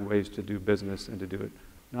prescribed ways to do business and to do it,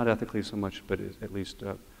 not ethically so much, but at least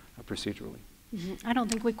procedurally. I don't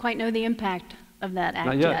think we quite know the impact of that act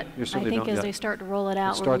Not yet. You I certainly think don't as yet. they start to roll it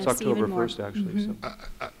out, It we're going starts to see even October more. 1st, actually. So.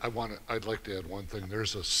 I'd like to add one thing.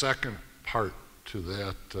 There's a second part to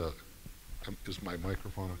that. Is my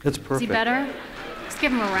microphone okay? It's perfect. Is he better? Let's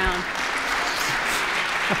give him a round.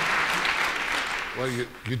 Well,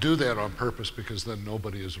 you do that on purpose because then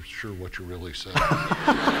nobody is sure what you really said. You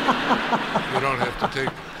don't have to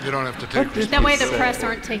take. That way the press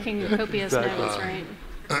aren't taking copious notes, right?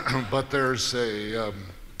 But there is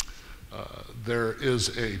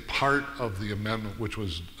a part of the amendment which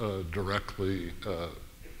was directly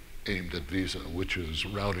aimed at Visa, which is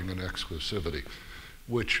routing and exclusivity,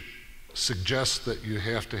 which suggests that you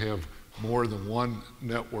have to have more than one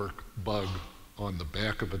network bug on the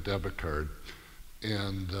back of a debit card,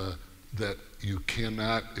 and that you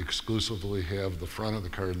cannot exclusively have the front of the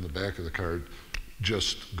card and the back of the card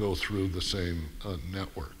just go through the same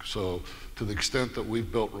network. So to the extent that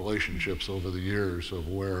we've built relationships over the years of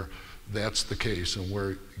where that's the case and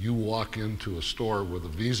where you walk into a store with a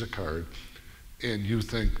Visa card and you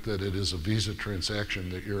think that it is a Visa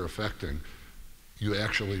transaction that you're affecting, you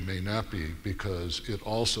actually may not be, because it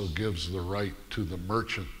also gives the right to the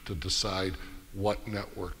merchant to decide what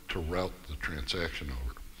network to route the transaction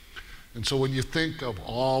over. And so when you think of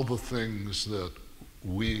all the things that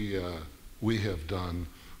we have done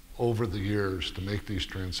over the years to make these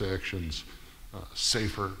transactions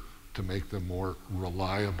safer, to make them more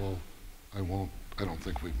reliable, I don't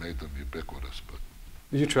think we've made them ubiquitous, but.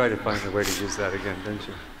 You tried to find a way to use that again, didn't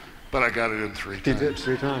you? But I got it in 3 times. You did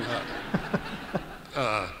 3 times.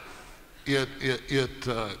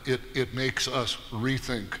 It makes us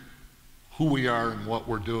rethink who we are and what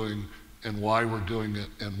we're doing and why we're doing it,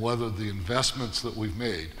 and whether the investments that we've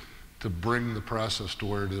made to bring the process to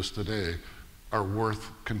where it is today are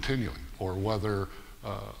worth continuing, or whether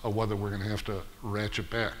we're going to have to ratchet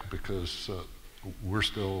back because we're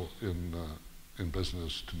still in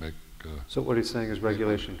business to make. So what he's saying is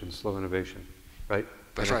regulation can slow innovation, right?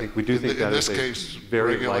 That's and right. I think we do think in that this is case,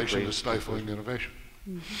 very regulation likely is stifling innovation.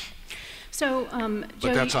 Mm-hmm. So, but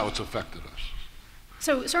Joe, that's how it's affected us.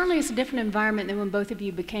 So certainly it's a different environment than when both of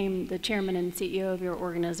you became the chairman and CEO of your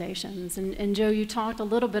organizations. And Joe, you talked a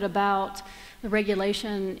little bit about the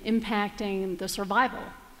regulation impacting the survival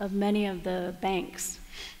of many of the banks.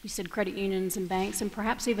 You said credit unions and banks, and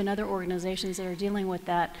perhaps even other organizations that are dealing with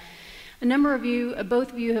that. A number of you,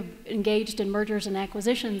 both of you have engaged in mergers and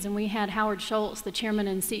acquisitions, and we had Howard Schultz, the chairman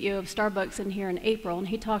and CEO of Starbucks, in here in April, and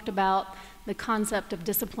he talked about the concept of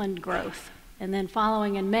disciplined growth. And then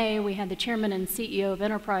following in May, we had the chairman and CEO of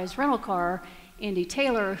Enterprise Rental Car, Andy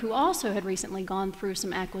Taylor, who also had recently gone through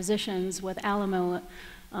some acquisitions with Alamo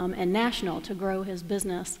and National to grow his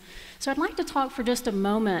business. So I'd like to talk for just a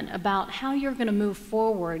moment about how you're going to move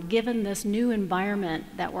forward given this new environment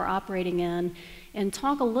that we're operating in, and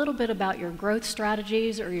talk a little bit about your growth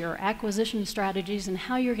strategies or your acquisition strategies and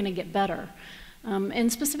how you're going to get better.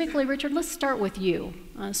 And specifically, Richard, let's start with you.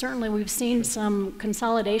 Certainly we've seen some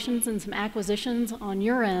consolidations and some acquisitions on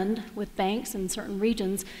your end with banks in certain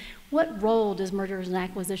regions. What role does mergers and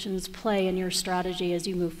acquisitions play in your strategy as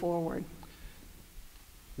you move forward?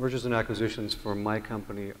 Mergers and acquisitions for my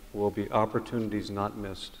company will be opportunities not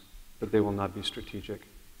missed, but they will not be strategic.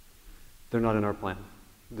 They're not in our plan.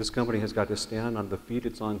 This company has got to stand on the feet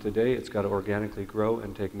it's on today. It's got to organically grow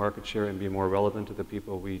and take market share and be more relevant to the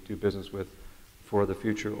people we do business with for the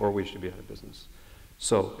future, or we should be out of business.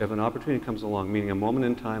 So if an opportunity comes along, meaning a moment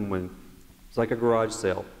in time when it's like a garage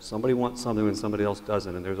sale, somebody wants something and somebody else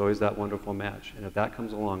doesn't, and there's always that wonderful match, and if that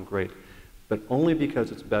comes along, great. But only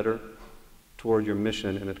because it's better toward your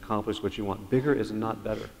mission and it accomplishes what you want. Bigger is not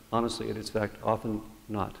better. Honestly, it is in fact often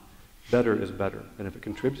not. Better is better, and if it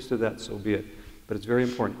contributes to that, so be it. But it's very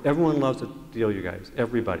important. Everyone loves a deal, you guys,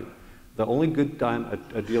 everybody. The only good time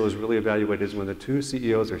a deal is really evaluated is when the two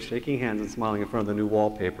CEOs are shaking hands and smiling in front of the new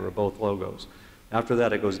wallpaper of both logos. After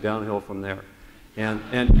that, it goes downhill from there. And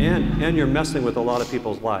you're messing with a lot of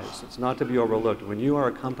people's lives. It's not to be overlooked. When you are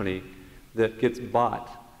a company that gets bought,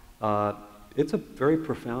 it's a very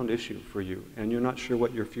profound issue for you, and you're not sure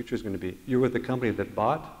what your future is going to be. You're with the company that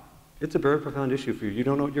bought, it's a very profound issue for you. You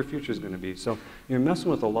don't know what your future is going to be. So you're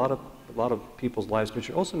messing with a lot of people's lives, but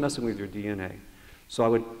you're also messing with your DNA. So I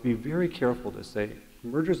would be very careful to say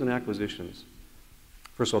mergers and acquisitions.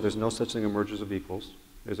 First of all, there's no such thing as mergers of equals.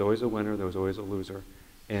 There's always a winner, there's always a loser.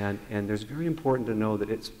 And there's very important to know that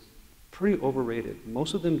it's pretty overrated.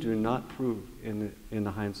 Most of them do not prove in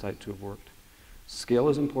the hindsight to have worked. Scale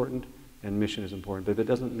is important, and mission is important. But if it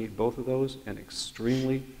doesn't meet both of those, and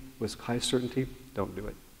extremely with high certainty, don't do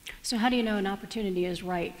it. So how do you know an opportunity is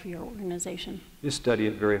right for your organization? You study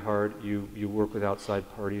it very hard. You work with outside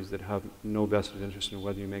parties that have no vested interest in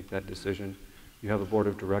whether you make that decision. You have a board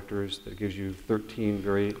of directors that gives you 13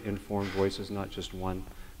 very informed voices, not just one,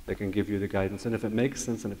 that can give you the guidance. And if it makes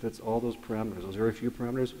sense and it fits all those parameters, those very few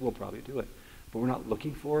parameters, we'll probably do it. But we're not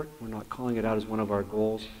looking for it. We're not calling it out as one of our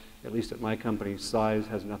goals. At least at my company, size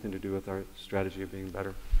has nothing to do with our strategy of being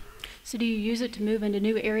better. So do you use it to move into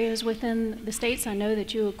new areas within the states? I know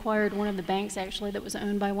that you acquired one of the banks actually that was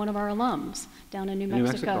owned by one of our alums down in New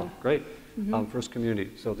Mexico. Great. First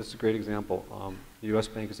community. So this is a great example.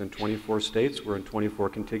 USBank is in 24 states. We're in 24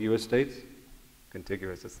 contiguous states.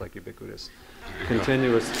 Contiguous, it's like ubiquitous.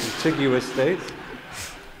 Contiguous states.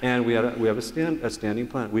 And we have a standing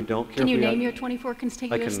plan. We don't care. Can you name your 24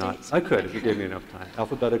 contiguous states? I could if you gave me enough time.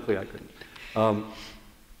 Alphabetically, I couldn't.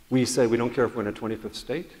 We said we don't care if we're in a 25th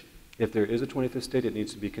state. If there is a 25th state, it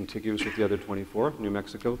needs to be contiguous with the other 24. New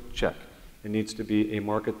Mexico, check. It needs to be a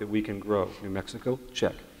market that we can grow. New Mexico,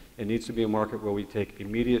 check. It needs to be a market where we take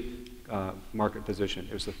immediate market position.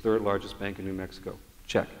 It was the third largest bank in New Mexico,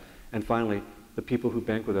 check. And finally, the people who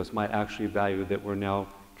bank with us might actually value that we're now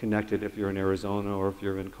connected if you're in Arizona or if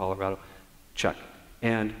you're in Colorado, check.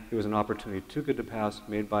 And it was an opportunity too good to pass,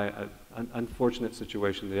 made by an unfortunate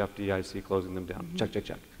situation, the FDIC closing them down. Check, check,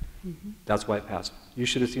 check. That's why it passed. You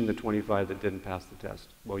should have seen the 25 that didn't pass the test.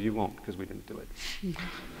 Well, you won't because we didn't do it.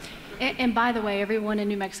 And by the way, everyone in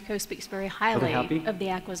New Mexico speaks very highly of the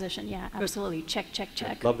acquisition. Yeah, absolutely. Check, check,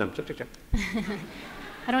 check. Love them. Check, check, check.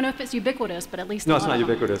 I don't know if it's ubiquitous, but at least no, it's not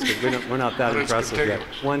ubiquitous because we're not that impressive yet.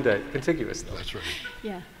 One day, contiguous though. That's right.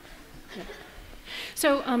 Yeah.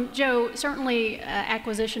 So, Joe, certainly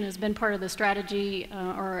acquisition has been part of the strategy,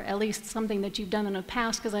 or at least something that you've done in the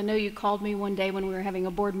past, because I know you called me one day when we were having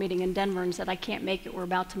a board meeting in Denver and said, I can't make it, we're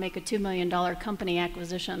about to make a $2 million company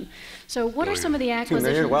acquisition. So what are some of the acquisitions?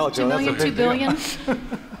 2 million? Wow, Joe, $2 million, that's a big $2 billion?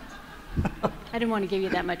 I didn't want to give you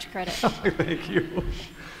that much credit. Thank you.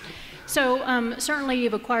 So certainly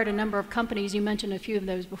you've acquired a number of companies. You mentioned a few of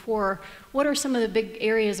those before. What are some of the big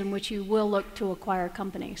areas in which you will look to acquire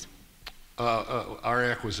companies? Our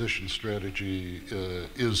acquisition strategy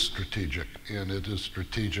is strategic, and it is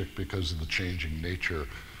strategic because of the changing nature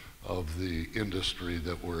of the industry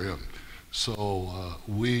that we're in. So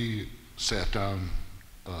we sat down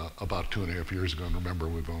about 2.5 years ago, and remember,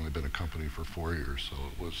 we've only been a company for 4 years, so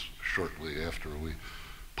it was shortly after we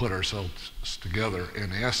put ourselves together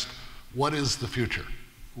and asked, what is the future?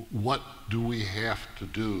 What do we have to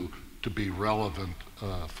do to be relevant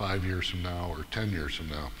 5 years from now or 10 years from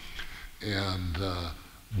now? And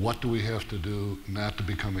what do we have to do not to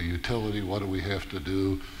become a utility? What do we have to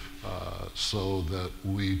do so that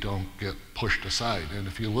we don't get pushed aside? And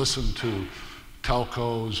if you listen to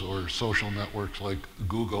telcos or social networks like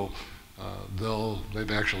Google,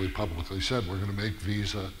 they've actually publicly said, we're going to make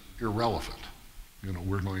Visa irrelevant. You know,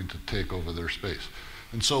 we're going to take over their space.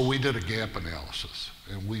 And so we did a gap analysis,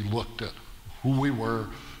 and we looked at who we were,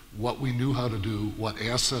 what we knew how to do, what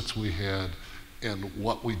assets we had, and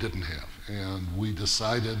what we didn't have. And we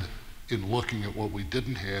decided, in looking at what we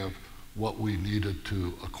didn't have, what we needed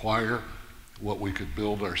to acquire, what we could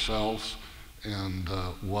build ourselves, and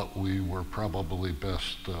what we were probably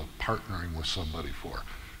best partnering with somebody for.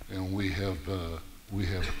 And we have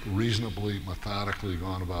reasonably, methodically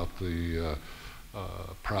gone about the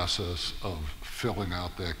process of filling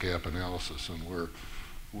out that gap analysis, and we're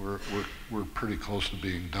pretty close to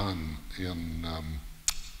being done in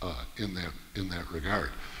that regard.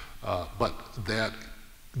 But that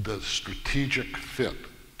the strategic fit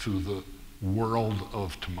to the world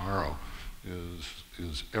of tomorrow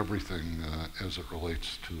is everything as it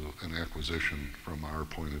relates to an acquisition from our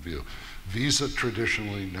point of view. Visa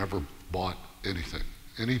traditionally never bought anything.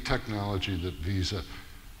 Any technology that Visa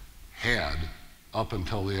had up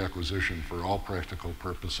until the acquisition, for all practical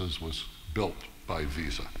purposes, was built by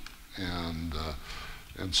Visa.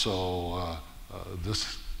 And so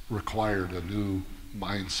this required a new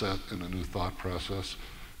mindset and a new thought process.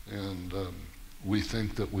 And we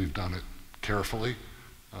think that we've done it carefully.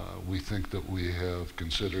 We think that we have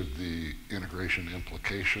considered the integration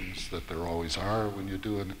implications that there always are when you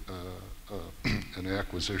do an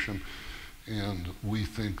acquisition. And we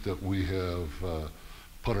think that we have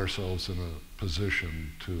put ourselves in a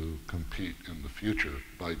position to compete in the future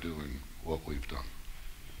by doing what we've done.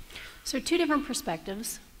 So two different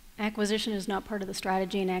perspectives. Acquisition is not part of the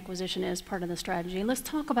strategy, and acquisition is part of the strategy. Let's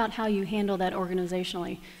talk about how you handle that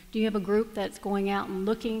organizationally. Do you have a group that's going out and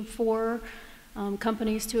looking for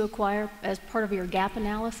companies to acquire as part of your gap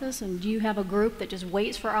analysis? And do you have a group that just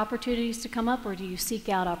waits for opportunities to come up, or do you seek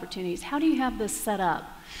out opportunities? How do you have this set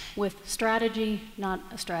up with strategy, not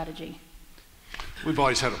a strategy? We've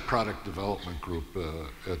always had a product development group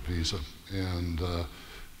at Visa, and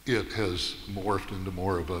it has morphed into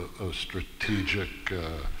more of a strategic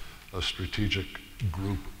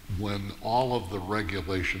group when all of the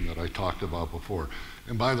regulation that I talked about before.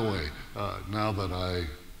 And by the way, now that I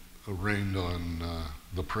reigned on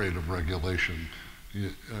the parade of regulation,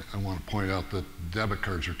 I want to point out that debit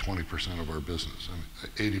cards are 20% of our business. I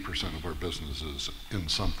mean, 80% of our business is in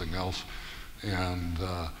something else. And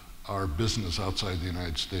our business outside the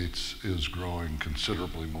United States is growing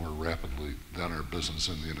considerably more rapidly than our business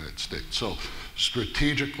in the United States. So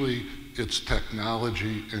strategically, it's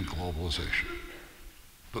technology and globalization.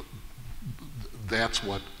 But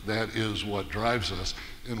that is what drives us,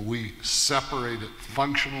 and we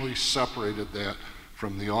functionally separated that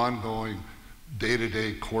from the ongoing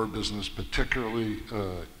day-to-day core business, particularly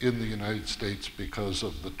in the United States, because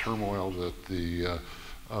of the turmoil that the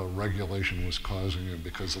regulation was causing and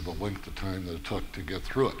because of the length of time that it took to get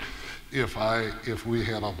through it. If we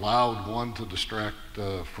had allowed one to distract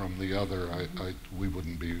from the other, we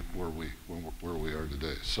wouldn't be where we are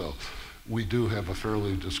today. So we do have a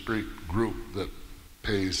fairly discrete group that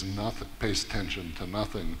pays attention to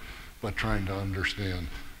nothing but trying to understand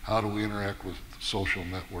how do we interact with social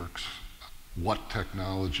networks, what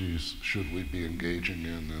technologies should we be engaging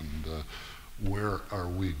in, and where are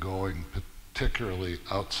we going, particularly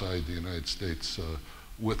outside the United States,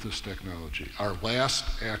 with this technology. Our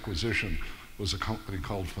last acquisition was a company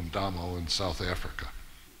called Fundamo in South Africa,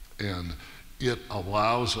 and it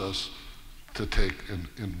allows us to take,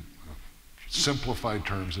 in simplified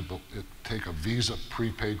terms, take a Visa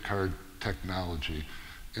prepaid card technology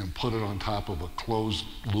and put it on top of a closed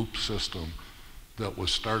loop system that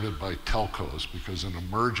was started by telcos, because in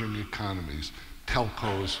emerging economies,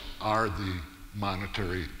 telcos are the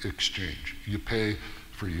monetary exchange. You pay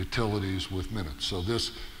for utilities with minutes. So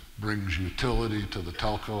this brings utility to the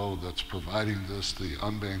telco that's providing this, the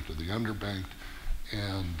unbanked or the underbanked,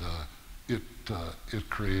 and it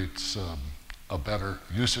creates a better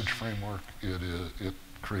usage framework. It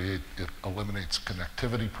eliminates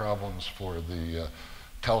connectivity problems for the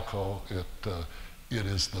telco. It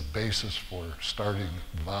is the basis for starting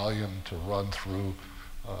volume to run through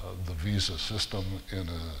the Visa system in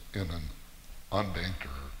an unbanked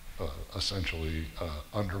or essentially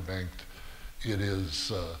underbanked. It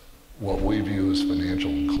is what we view as financial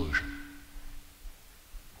inclusion.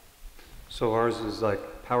 So ours is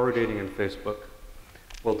like power dating in Facebook.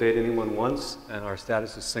 We'll date anyone once, and our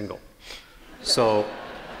status is single. So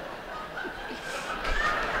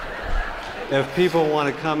if people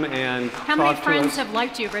want to come and How many friends have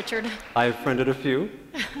liked you, Richard? I've friended a few.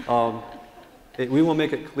 We will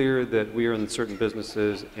make it clear that we are in certain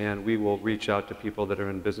businesses, and we will reach out to people that are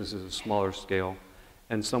in businesses of smaller scale,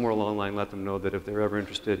 and somewhere along the line let them know that if they're ever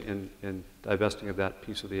interested in divesting of that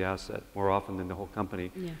piece of the asset, more often than the whole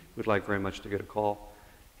company, we'd like very much to get a call.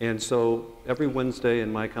 And so every Wednesday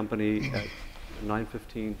in my company at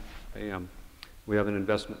 9:15 a.m., we have an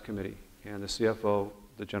investment committee, and the CFO,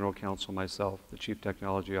 the general counsel, myself, the chief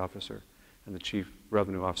technology officer, and the chief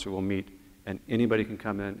revenue officer will meet, and anybody can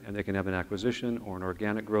come in and they can have an acquisition or an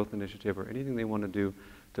organic growth initiative or anything they want to do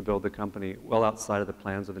to build the company well outside of the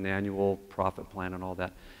plans of an annual profit plan and all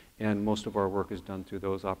that. And most of our work is done through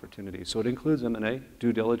those opportunities. So it includes M&A.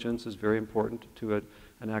 Due diligence is very important to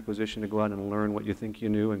an acquisition, to go out and learn what you think you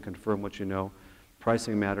knew and confirm what you know.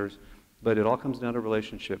 Pricing matters, but it all comes down to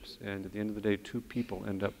relationships. And at the end of the day, two people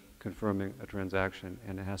end up confirming a transaction,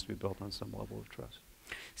 and it has to be built on some level of trust.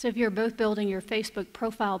 So if you're both building your Facebook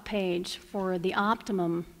profile page for the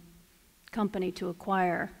optimum company to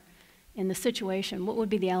acquire in the situation, what would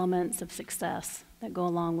be the elements of success that go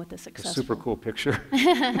along with the successful? A super cool picture.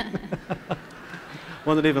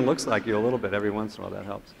 One that even looks like you a little bit every once in a while. That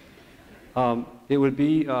helps. It would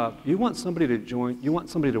be, you want somebody to join, you want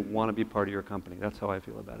somebody to want to be part of your company. That's how I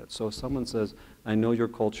feel about it. So if someone says, I know your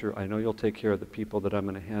culture, I know you'll take care of the people that I'm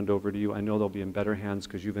going to hand over to you, I know they'll be in better hands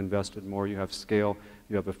because you've invested more, you have scale,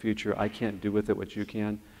 you have a future, I can't do with it what you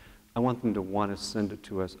can. I want them to want to send it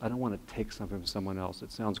to us. I don't want to take something from someone else.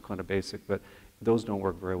 It sounds kind of basic, but those don't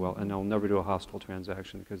work very well, and they'll never do a hostile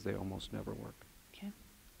transaction because they almost never work. Okay.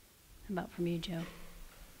 How about from you, Joe?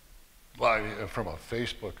 Well, I mean, from a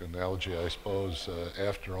Facebook analogy, I suppose,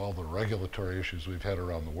 after all the regulatory issues we've had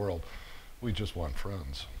around the world, we just want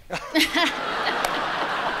friends.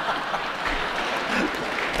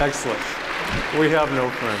 Excellent. We have no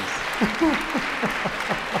friends.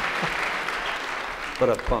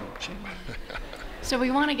 Ba-da-bum. So we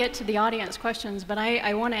want to get to the audience questions, but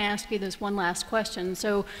I want to ask you this one last question.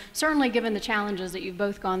 So certainly given the challenges that you've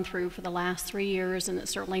both gone through for the last 3 years, and it's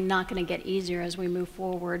certainly not going to get easier as we move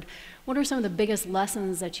forward, what are some of the biggest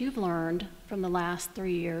lessons that you've learned from the last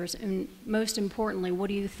 3 years? And most importantly, what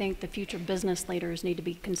do you think the future business leaders need to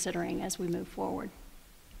be considering as we move forward?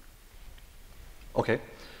 Okay.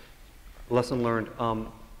 Lesson learned.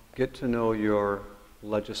 Get to know your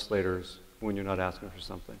legislators when you're not asking for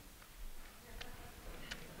something.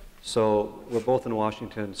 So we're both in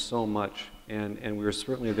Washington so much, and we were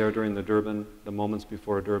certainly there during the moments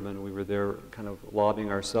before Durban. We were there kind of lobbying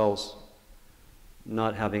ourselves,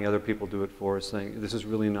 not having other people do it for us, saying, this is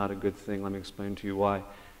really not a good thing, let me explain to you why.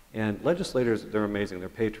 And legislators, they're amazing, they're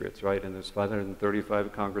patriots, right? And there's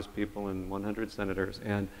 535 Congress people and 100 senators,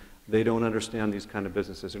 and they don't understand these kind of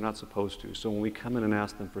businesses, they're not supposed to. So when we come in and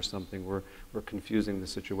ask them for something, we're confusing the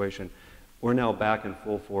situation. We're now back in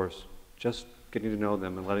full force, just getting to know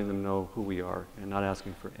them and letting them know who we are and not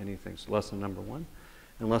asking for anything. So lesson number 1.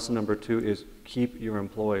 And lesson number 2 is keep your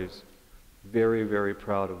employees very, very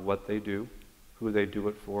proud of what they do, who they do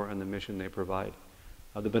it for, and the mission they provide.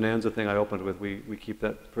 The Bonanza thing I opened with, we keep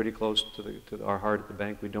that pretty close to our heart at the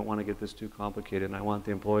bank. We don't want to get this too complicated, and I want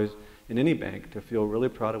the employees in any bank to feel really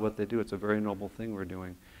proud of what they do. It's a very noble thing we're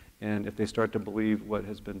doing. And if they start to believe what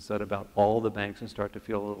has been said about all the banks and start to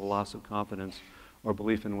feel a little loss of confidence or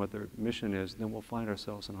belief in what their mission is, then we'll find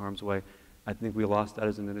ourselves in harm's way. I think we lost that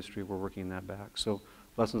as an industry. We're working that back. So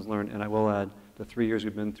lessons learned, and I will add, the 3 years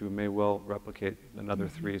we've been through may well replicate another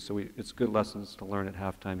 3. So it's good lessons to learn at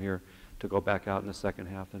halftime here to go back out in the second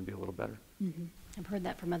half and be a little better. I've heard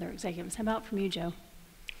that from other executives. How about from you, Joe?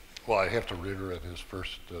 Well, I have to reiterate his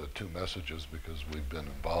first 2 messages because we've been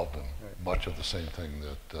involved in much of the same thing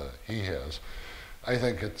that he has. I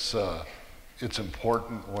think it's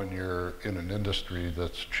important when you're in an industry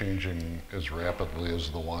that's changing as rapidly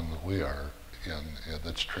as the one that we are in,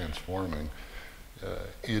 that's transforming,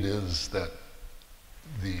 it is that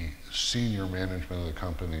the senior management of the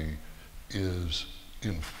company is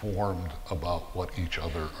informed about what each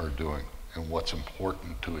other are doing and what's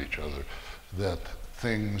important to each other, that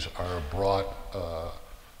things are brought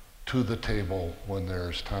to the table when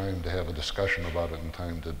there's time to have a discussion about it and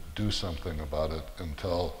time to do something about it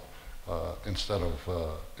instead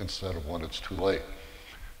of when it's too late.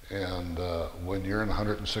 And when you're in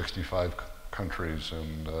 165 countries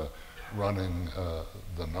and running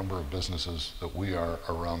the number of businesses that we are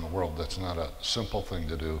around the world, that's not a simple thing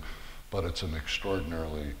to do, but it's an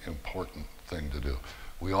extraordinarily important thing to do.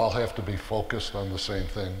 We all have to be focused on the same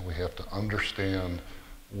thing. We have to understand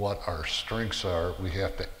what our strengths are. We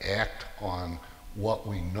have to act on what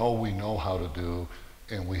we know how to do,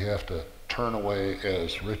 and we have to turn away,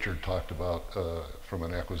 as Richard talked about from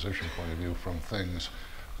an acquisition point of view, from things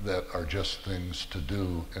that are just things to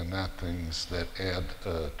do and not things that add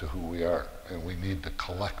to who we are. And we need to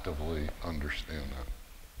collectively understand that.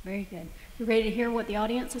 Very good. You ready to hear what the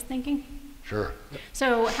audience is thinking? Sure.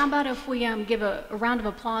 So how about if we give a round of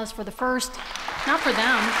applause for the first, not for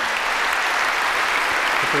them.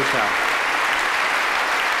 The first half.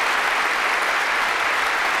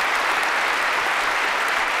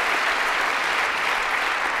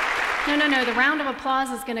 No. The round of applause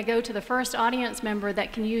is going to go to the first audience member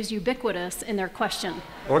that can use ubiquitous in their question.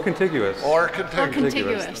 Or contiguous. Or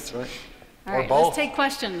contiguous. That's right. All right, let's take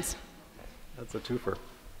questions. That's a twofer.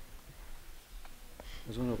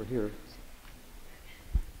 There's one over here.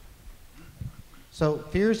 So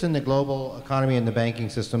fears in the global economy and the banking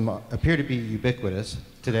system appear to be ubiquitous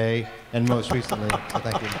today and most recently. So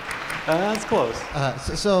thank you. That's close.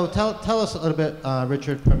 So tell us a little bit,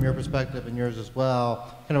 Richard, from your perspective and yours as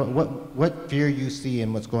well, kind of what fear you see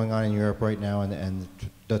in what's going on in Europe right now and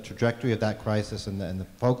the trajectory of that crisis and the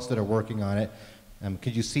folks that are working on it.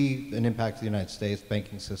 Could you see an impact to the United States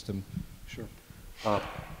banking system? Sure.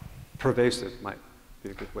 Pervasive might be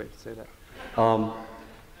a good way to say that.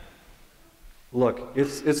 Look,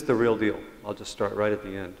 it's the real deal. I'll just start right at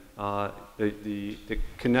the end. The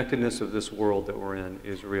connectedness of this world that we're in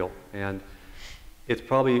is real, and it's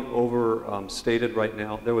probably overstated right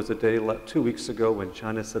now. There was a day 2 weeks ago when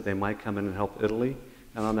China said they might come in and help Italy,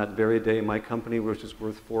 and on that very day, my company, which is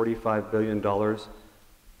worth $45 billion,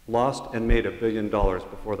 lost and made $1 billion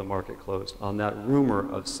before the market closed on that rumor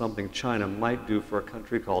of something China might do for a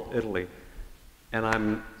country called Italy, and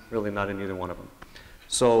I'm really not in either one of them.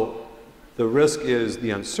 So the risk is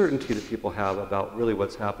the uncertainty that people have about really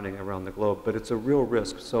what's happening around the globe, but it's a real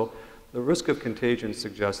risk. So the risk of contagion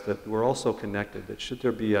suggests that we're also connected, that should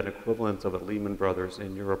there be an equivalent of a Lehman Brothers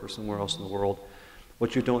in Europe or somewhere else in the world,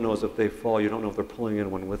 what you don't know is if they fall, you don't know if they're pulling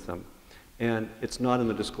anyone with them. And it's not in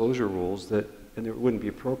the disclosure rules that, and it wouldn't be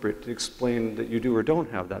appropriate to explain that you do or don't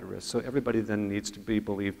have that risk. So everybody then needs to be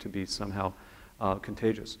believed to be somehow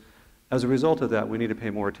contagious. As a result of that, we need to pay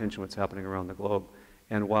more attention to what's happening around the globe.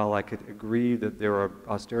 And while I could agree that there are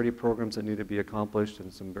austerity programs that need to be accomplished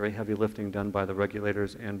and some very heavy lifting done by the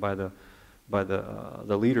regulators and by the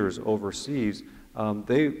leaders overseas,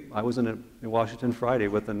 I was in Washington Friday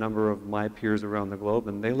with a number of my peers around the globe,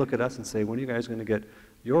 and they look at us and say, when are you guys going to get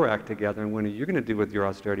your act together, and when are you going to do with your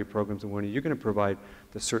austerity programs, and when are you going to provide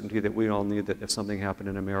the certainty that we all need that if something happened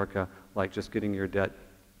in America, like just getting your debt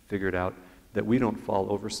figured out, that we don't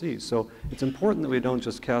fall overseas. So it's important that we don't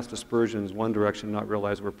just cast aspersions one direction, not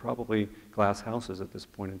realize we're probably glass houses at this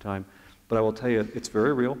point in time. But I will tell you, it's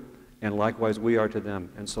very real, and likewise we are to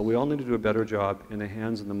them. And so we all need to do a better job in the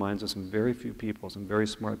hands and the minds of some very few people, some very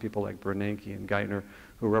smart people like Bernanke and Geithner,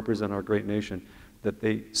 who represent our great nation, that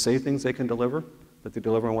they say things they can deliver, that they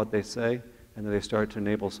deliver on what they say, and that they start to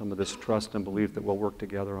enable some of this trust and belief that we'll work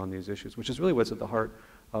together on these issues, which is really what's at the heart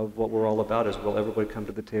of what we're all about, is will everybody come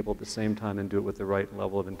to the table at the same time and do it with the right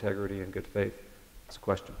level of integrity and good faith? It's a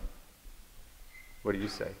question. What do you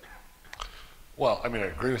say? Well, I mean, I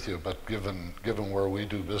agree with you, but given where we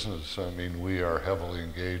do business, I mean, we are heavily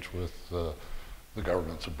engaged with the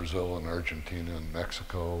governments of Brazil and Argentina and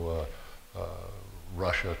Mexico,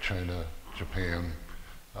 Russia, China, Japan,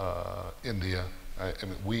 India. I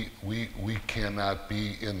mean, we cannot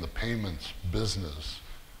be in the payments business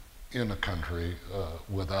in a country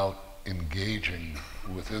without engaging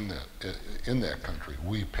within that country.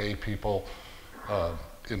 We pay people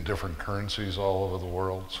in different currencies all over the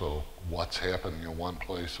world, so what's happening in one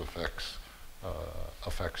place affects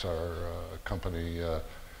our company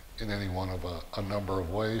in any one of a number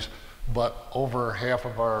of ways. But over half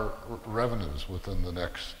of our revenues within the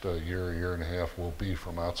next year and a half will be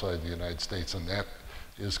from outside the United States, and that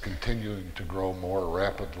is continuing to grow more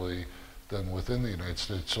rapidly than within the United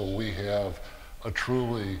States. So we have a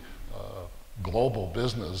truly global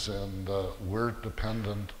business, and we're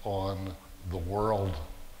dependent on the world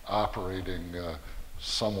operating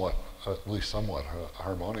at least somewhat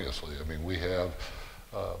harmoniously. I mean, we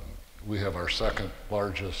have our second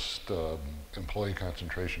largest employee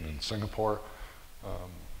concentration in Singapore.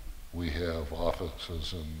 We have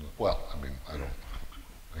offices in, well, I mean,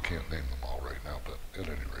 I can't name them all right now, but at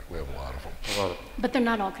any rate, we have a lot of them. But they're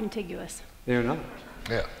not all contiguous. They're not.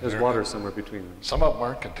 Yeah. There's water somewhere between them. Some of them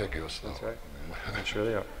aren't contiguous, though. That's right. I'm sure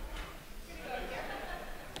they are.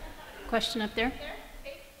 Question up there?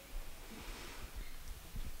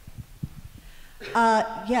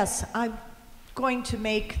 Yes, I'm going to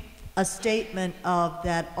make a statement of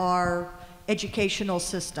that our educational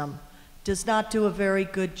system does not do a very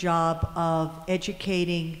good job of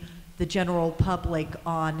educating the general public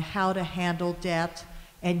on how to handle debt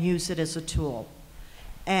and use it as a tool.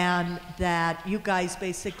 And that you guys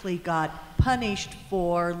basically got punished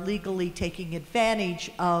for legally taking advantage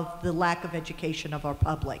of the lack of education of our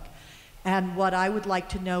public. And what I would like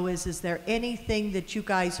to know is there anything that you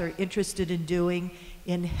guys are interested in doing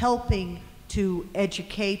in helping to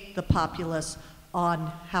educate the populace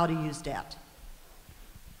on how to use debt?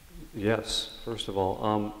 Yes, first of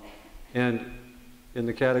all. And in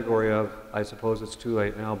the category of, I suppose it's too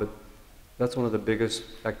late now, but that's one of the biggest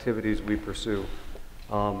activities we pursue,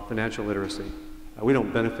 financial literacy. We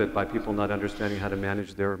don't benefit by people not understanding how to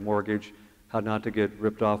manage their mortgage, how not to get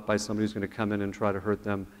ripped off by somebody who's going to come in and try to hurt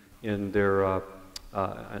them in their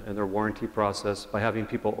warranty process, by having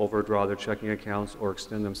people overdraw their checking accounts or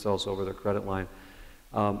extend themselves over their credit line.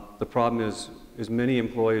 The problem is, as many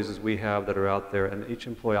employees as we have that are out there, and each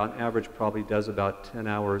employee on average probably does about 10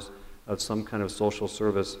 hours of some kind of social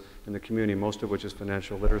service in the community, most of which is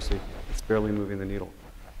financial literacy. It's barely moving the needle.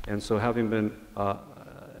 And so having been, as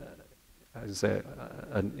I say,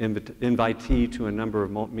 an invitee to a number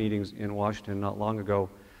of meetings in Washington not long ago,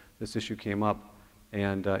 this issue came up,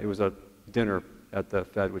 and it was a dinner at the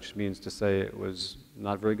Fed, which means to say it was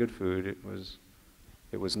not very good food.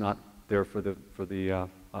 It was not there for the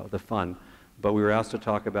fun, but we were asked to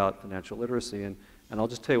talk about financial literacy, and I'll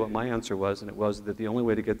just tell you what my answer was, and it was that the only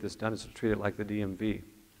way to get this done is to treat it like the DMV.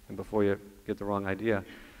 And before you get the wrong idea,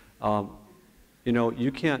 you know,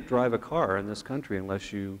 you can't drive a car in this country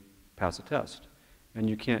unless you pass a test, and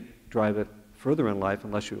you can't drive it further in life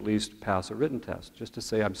unless you at least pass a written test, just to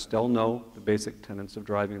say I still know the basic tenets of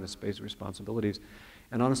driving, the basic responsibilities.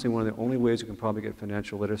 And honestly, one of the only ways you can probably get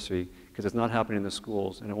financial literacy, because it's not happening in the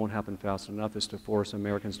schools and it won't happen fast enough, is to force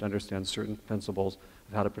Americans to understand certain principles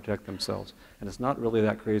of how to protect themselves. And it's not really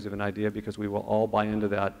that crazy of an idea, because we will all buy into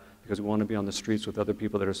that because we want to be on the streets with other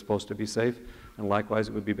people that are supposed to be safe. And likewise,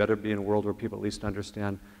 it would be better to be in a world where people at least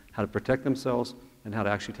understand how to protect themselves and how to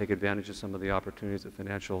actually take advantage of some of the opportunities that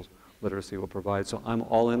financial literacy will provide. So I'm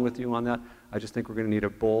all in with you on that. I just think we're going to need a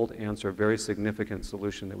bold answer, a very significant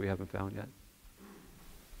solution that we haven't found yet.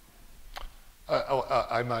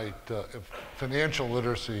 I might, financial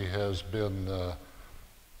literacy has been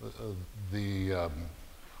the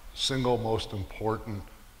single most important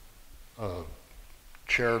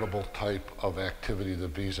charitable type of activity that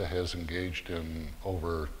Visa has engaged in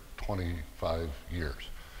over 25 years.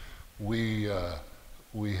 We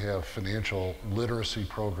have financial literacy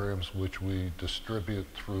programs which we distribute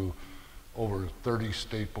through over 30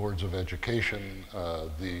 state boards of education.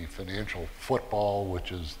 The financial football,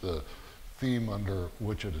 which is the theme under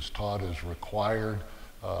which it is taught, is required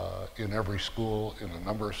in every school in a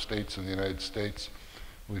number of states in the United States.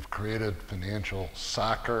 We've created financial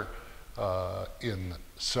soccer in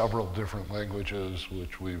several different languages,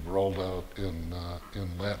 which we've rolled out in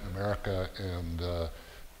Latin America and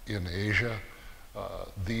in Asia.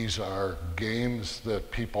 These are games that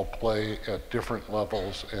people play at different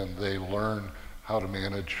levels, and they learn how to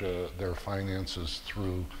manage their finances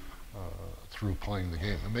through playing the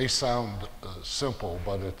game. It may sound simple,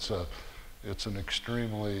 but it's an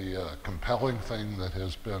extremely compelling thing that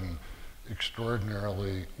has been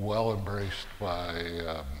extraordinarily well embraced by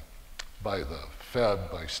the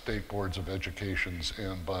Fed, by state boards of educations,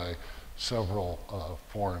 and by several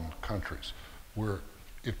foreign countries. We're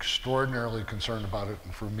extraordinarily concerned about it,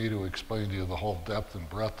 and for me to explain to you the whole depth and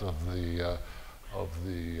breadth of the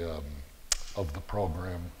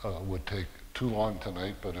program would take too long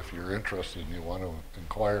tonight, but if you're interested and you want to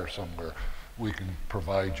inquire somewhere, we can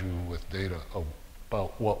provide you with data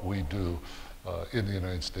about what we do in the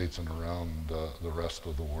United States and around the rest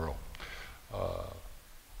of the world.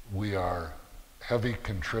 We are heavy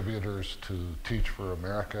contributors to Teach for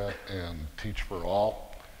America and Teach for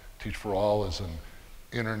All. Teach for All is an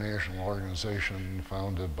international organization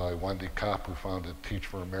founded by Wendy Kopp, who founded Teach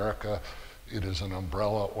for America. It is an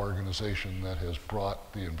umbrella organization that has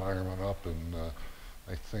brought the environment up in,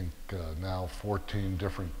 I think, now 14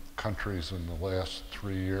 different countries in the last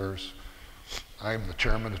 3 years. I'm the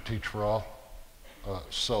chairman of Teach for All.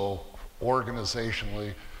 So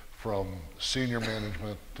organizationally, from senior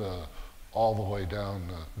management all the way down,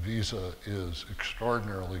 Visa is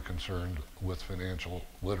extraordinarily concerned with financial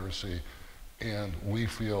literacy, and we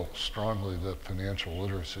feel strongly that financial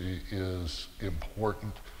literacy is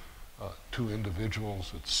important to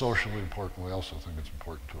individuals. It's socially important. We also think it's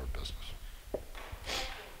important to our business.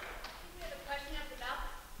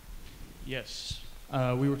 Yes.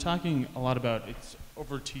 We were talking a lot about, it's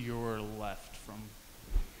over to your left from,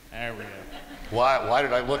 there we go. Why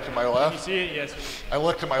did I look to my left? Can you see it? Yes. I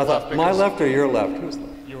looked to my left because... My left or your left? Who's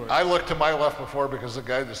left? Yours. I looked to my left before because the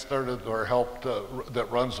guy that started or helped,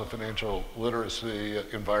 that runs the financial literacy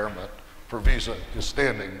environment for Visa is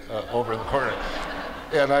standing over in the corner.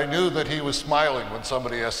 And I knew that he was smiling when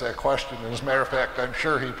somebody asked that question. And as a matter of fact, I'm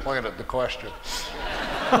sure he planted the question.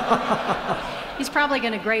 He's probably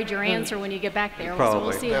going to grade your answer when you get back there. Probably. So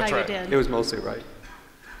we'll see That's how right. you did. It was mostly right.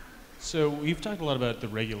 So we've talked a lot about the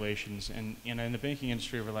regulations, and in the banking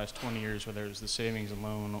industry over the last 20 years, whether it was the savings and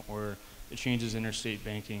loan or the changes in interstate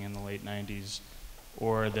banking in the late 90s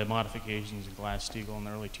or the modifications in Glass-Steagall in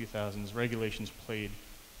the early 2000s, regulations played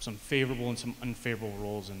some favorable and some unfavorable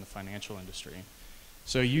roles in the financial industry.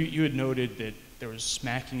 So you had noted that there was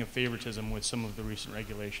smacking of favoritism with some of the recent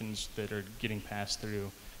regulations that are getting passed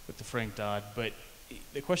through with the Frank-Dodd, but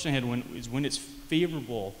the question I had is when it's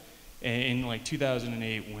favorable in like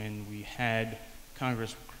 2008, when we had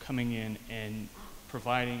Congress coming in and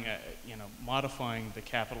providing, modifying the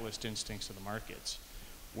capitalist instincts of the markets,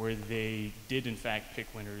 where they did in fact pick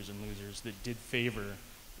winners and losers that did favor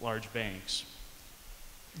large banks.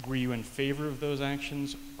 Were you in favor of those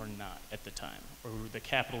actions or not at the time? Or were the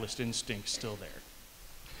capitalist instincts still there?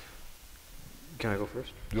 Can I go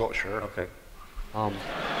first? Oh, sure. Okay.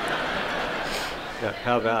 Yeah,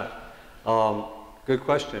 how about? Good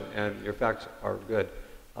question, and your facts are good.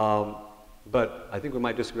 But I think we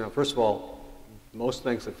might disagree on, first of all, most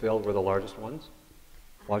banks that failed were the largest ones.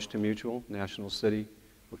 Washington Mutual, National City,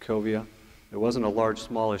 Wachovia. There wasn't a large,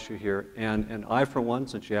 small issue here. And I, for one,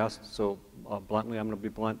 since you asked so bluntly, I'm going to be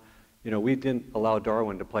blunt, we didn't allow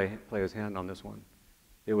Darwin to play his hand on this one.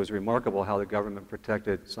 It was remarkable how the government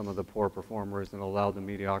protected some of the poor performers and allowed the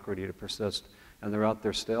mediocrity to persist. And they're out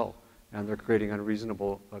there still. and they're creating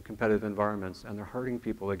unreasonable competitive environments, and they're hurting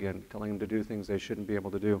people again, telling them to do things they shouldn't be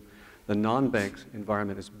able to do. The non-banks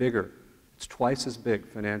environment is bigger. It's twice as big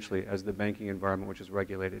financially as the banking environment, which is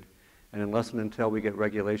regulated. And unless and until we get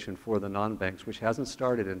regulation for the non-banks, which hasn't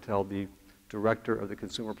started until the director of the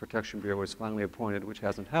Consumer Protection Bureau was finally appointed, which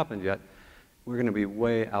hasn't happened yet, we're going to be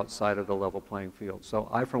way outside of the level playing field. So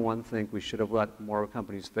I, for one, think we should have let more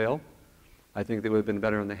companies fail. I think they would have been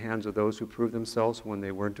better in the hands of those who proved themselves when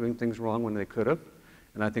they weren't doing things wrong when they could have.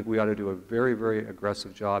 And I think we ought to do a very, very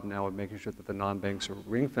aggressive job now of making sure that the non-banks are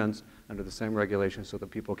ring-fenced under the same regulations so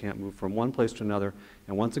that people can't move from one place to another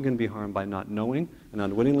and once again be harmed by not knowing and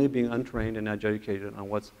unwittingly being untrained and uneducated on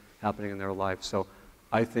what's happening in their life. So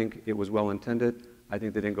I think it was well intended. I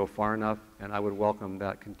think they didn't go far enough, and I would welcome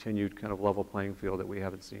that continued kind of level playing field that we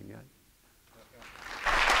haven't seen yet.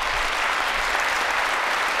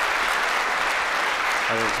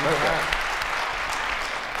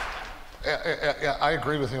 I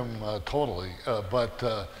agree with him totally,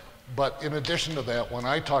 but in addition to that, when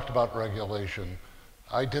I talked about regulation,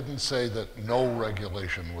 I didn't say that no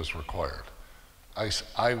regulation was required.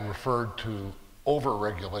 I referred to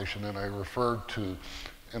over-regulation, and I referred to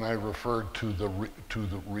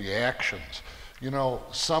the reactions. You know,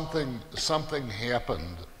 something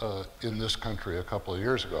happened in this country a couple of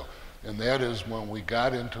years ago, and that is when we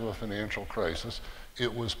got into a financial crisis,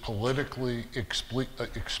 it was politically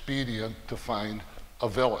expedient to find a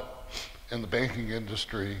villain in the banking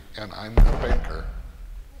industry, and I'm not a banker.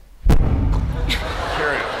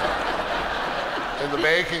 Period. In the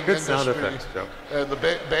banking Good industry, sound effects, Joe. The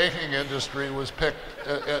banking industry was picked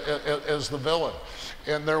as the villain,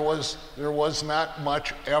 and there was not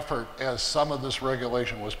much effort as some of this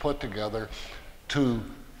regulation was put together to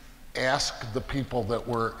ask the people that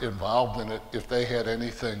were involved in it if they had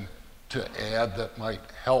anything to add that might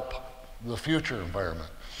help the future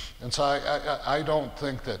environment. And so I don't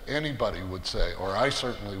think that anybody would say, or I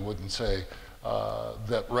certainly wouldn't say,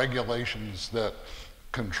 that regulations that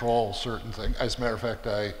control certain things. As a matter of fact,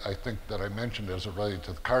 I think that I mentioned as it related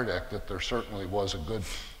to the Card Act that there certainly was a good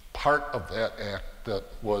part of that act that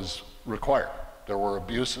was required. There were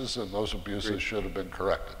abuses, and those abuses should have been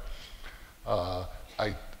corrected.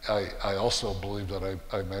 I also believe that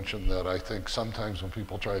I mentioned that I think sometimes when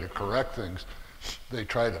people try to correct things, they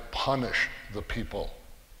try to punish the people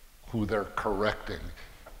who they're correcting.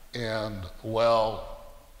 And, well,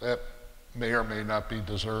 that may or may not be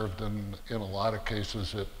deserved, and in a lot of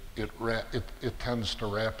cases it tends to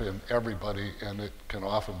wrap in everybody, and it can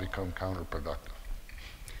often become counterproductive.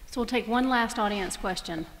 So we'll take one last audience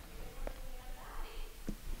question.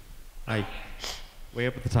 Hi. Way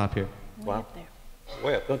up at the top here. Way up there.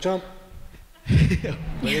 Way up, don't jump.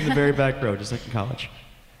 Way in the very back row, just like in college.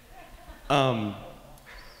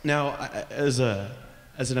 Now, as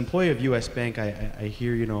an employee of USBank, I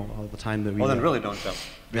hear, you know, all the time that we... Well, then really don't jump.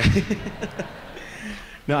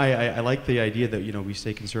 No, I like the idea that, you know, we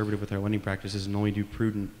stay conservative with our lending practices and only do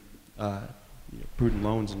prudent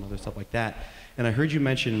loans and other stuff like that. And I heard you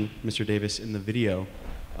mention, Mr. Davis, in the video,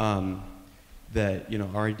 that, you know,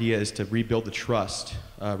 our idea is to rebuild the trust,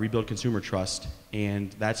 rebuild consumer trust,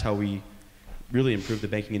 and that's how we really improve the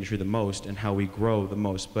banking industry the most and how we grow the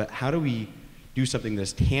most. But how do we do something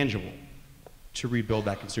that's tangible to rebuild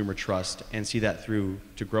that consumer trust and see that through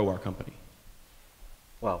to grow our company?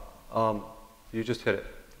 Wow, you just hit it.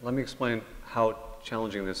 Let me explain how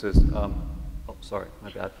challenging this is. Oh, sorry, my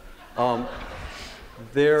bad.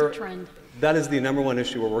 It's a trend. That is the number one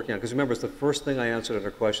issue we're working on. Because remember, it's the first thing I answered in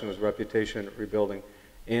a question was reputation rebuilding.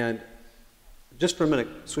 And just for a minute,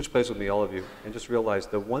 switch places with me, all of you, and just realize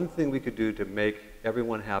the one thing we could do to make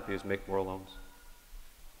everyone happy is make more loans.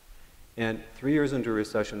 And 3 years into a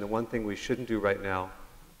recession, the one thing we shouldn't do right now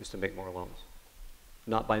is to make more loans.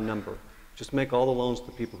 Not by number. Just make all the loans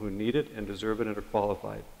to people who need it and deserve it and are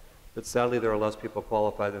qualified. But sadly, there are less people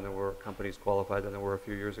qualified than there were companies qualified than there were a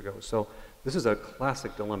few years ago. So this is a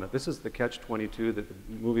classic dilemma. This is the catch-22 that the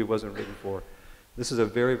movie wasn't written for. This is a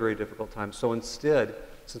very, very difficult time. So instead,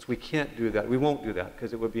 since we can't do that, we won't do that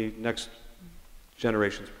because it would be next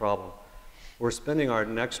generation's problem. We're spending our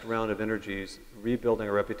next round of energies rebuilding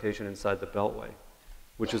our reputation inside the Beltway,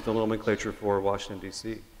 which is the nomenclature for Washington,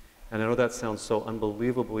 D.C. And I know that sounds so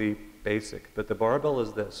unbelievably basic, but the barbell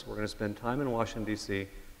is this. We're going to spend time in Washington, D.C.,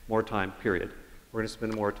 more time, period. We're going to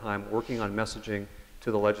spend more time working on messaging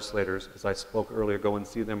to the legislators. As I spoke earlier, go and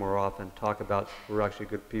see them more often, talk about we're actually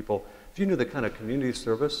good people. If you knew the kind of community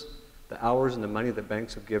service, the hours and the money that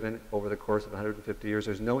banks have given over the course of 150 years,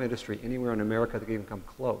 there's no industry anywhere in America that can even come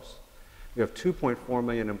close. We have 2.4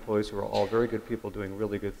 million employees who are all very good people doing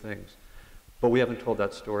really good things. But we haven't told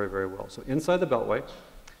that story very well. So inside the Beltway,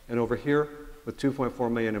 And over here, with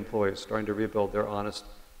 2.4 million employees starting to rebuild their honest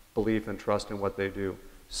belief and trust in what they do,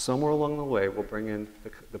 somewhere along the way, we'll bring in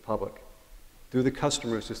the public. Through the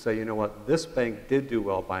customers who say, you know what, this bank did do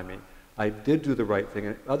well by me. I did do the right thing.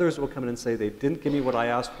 And others will come in and say they didn't give me what I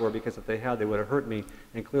asked for because if they had, they would have hurt me.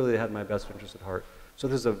 And clearly they had my best interest at heart. So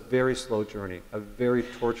this is a very slow journey, a very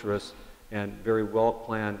torturous and very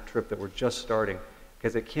well-planned trip that we're just starting.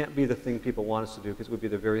 Because it can't be the thing people want us to do because it would be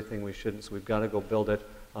the very thing we shouldn't. So we've got to go build it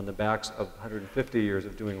on the backs of 150 years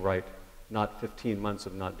of doing right, not 15 months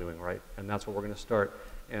of not doing right. And that's where we're going to start.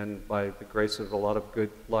 And by the grace of a lot of good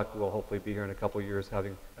luck, we'll hopefully be here in a couple of years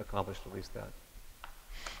having accomplished at least that.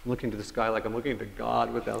 I'm looking to the sky like I'm looking to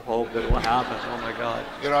God with that hope that it will happen. Oh my God.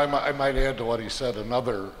 You know, I might add to what he said,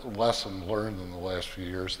 another lesson learned in the last few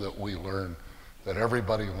years that we learn, that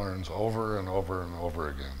everybody learns over and over and over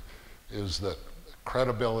again, is that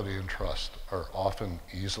credibility and trust are often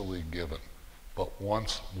easily given, but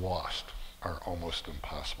once lost are almost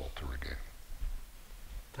impossible to regain.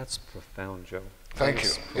 That's profound, Joe. Thank you,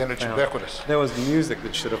 and it's ubiquitous. There was music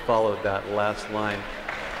that should have followed that last line.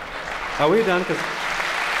 Are we done?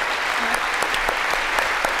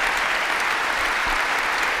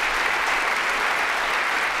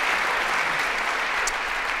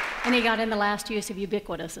 And he got in the last use of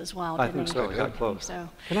ubiquitous as well, didn't he? I think so. We got close. So.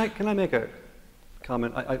 Can I make a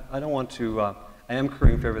comment? I don't want to. I am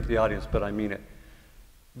currying favor with the audience, but I mean it.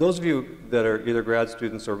 Those of you that are either grad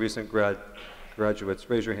students or recent graduates,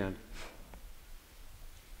 raise your hand.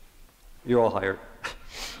 You're all hired.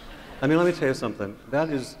 I mean, let me tell you something. That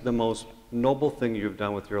is the most noble thing you've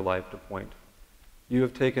done with your life to point. You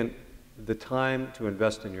have taken the time to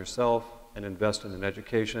invest in yourself and invest in an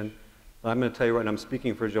education. I'm going to tell you right now, I'm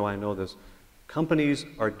speaking for Joe, I know this. Companies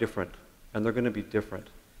are different, and they're going to be different.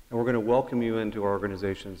 And we're going to welcome you into our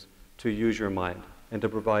organizations to use your mind and to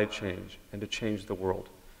provide change and to change the world.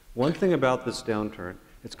 One thing about this downturn,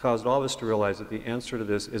 it's caused all of us to realize that the answer to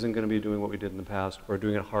this isn't going to be doing what we did in the past or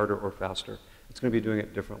doing it harder or faster. It's going to be doing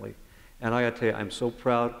it differently. And I got to tell you, I'm so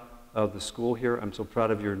proud of the school here. I'm so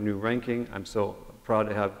proud of your new ranking. I'm so proud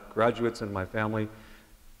to have graduates in my family.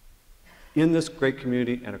 In this great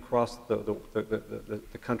community and across the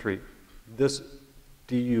country, this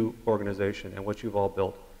DU organization and what you've all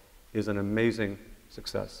built is an amazing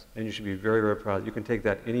success. And you should be very, very proud. You can take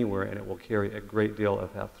that anywhere and it will carry a great deal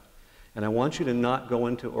of heft. And I want you to not go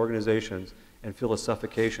into organizations and feel a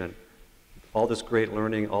suffocation. All this great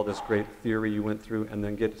learning, all this great theory you went through, and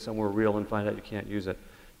then get somewhere real and find out you can't use it.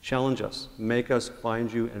 Challenge us. Make us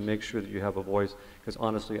find you and make sure that you have a voice. Because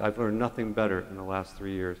honestly, I've learned nothing better in the last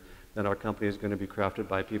 3 years than our company is going to be crafted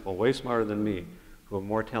by people way smarter than me, who are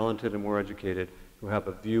more talented and more educated, who have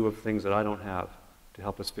a view of things that I don't have to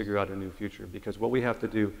help us figure out a new future. Because what we have to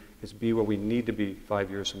do is be where we need to be 5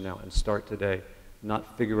 years from now and start today,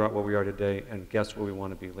 not figure out where we are today and guess where we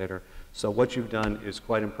want to be later. So what you've done is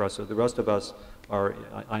quite impressive. The rest of us are,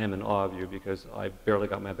 I am in awe of you because I barely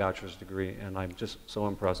got my bachelor's degree and I'm just so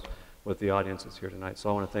impressed with the audience that's here tonight. So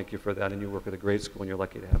I want to thank you for that, and you work at a great school and you're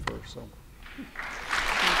lucky to have her. So.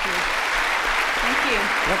 Thank you. Thank you.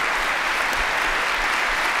 Yep.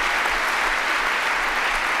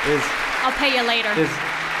 I'll pay you later.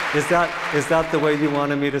 Is that the way you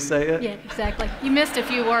wanted me to say it? Yeah, exactly. You missed a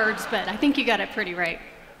few words, but I think you got it pretty right.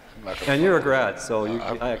 And you're a grad, so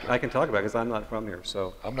I can talk about it because I'm not from here.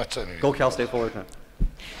 So I'm not saying anything. Go Cal State Fullerton.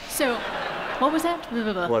 So, what was that?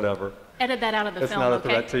 Whatever. Edit that out of the it's film, not a okay?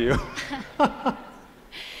 threat to you.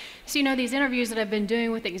 So, you know, these interviews that I've been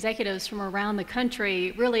doing with executives from around the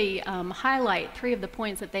country really highlight 3 of the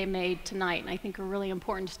points that they made tonight, and I think are really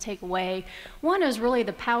important to take away. One is really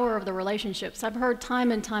the power of the relationships. I've heard time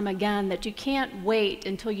and time again that you can't wait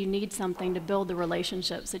until you need something to build the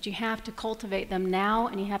relationships, that you have to cultivate them now,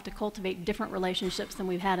 and you have to cultivate different relationships than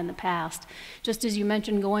we've had in the past. Just as you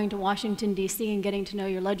mentioned going to Washington, D.C. and getting to know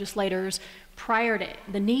your legislators, prior to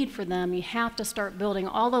the need for them, you have to start building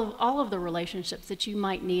all of the relationships that you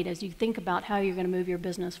might need as you think about how you're going to move your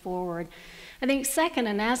business forward. I think second,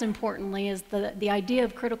 and as importantly, is the idea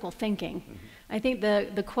of critical thinking. Mm-hmm. I think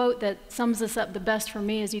the quote that sums this up the best for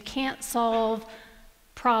me is you can't solve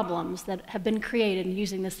problems that have been created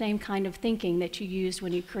using the same kind of thinking that you used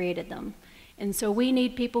when you created them. And so we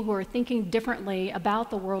need people who are thinking differently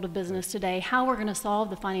about the world of business today, how we're going to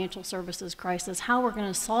solve the financial services crisis, how we're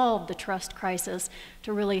going to solve the trust crisis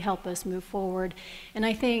to really help us move forward. And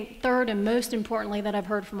I think third and most importantly that I've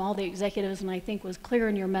heard from all the executives, and I think was clear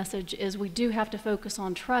in your message, is we do have to focus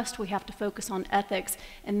on trust, we have to focus on ethics,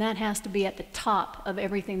 and that has to be at the top of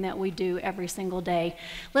everything that we do every single day.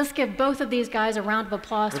 Let's give both of these guys a round of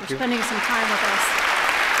applause for spending some time with us.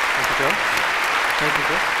 Thank you, Joe. Thank you,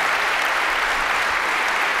 Joe.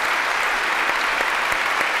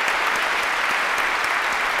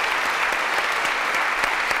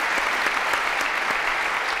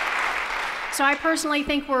 So I personally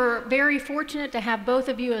think we're very fortunate to have both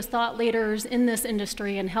of you as thought leaders in this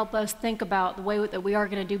industry and help us think about the way that we are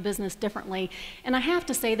going to do business differently. And I have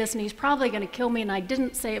to say this, and he's probably going to kill me, and I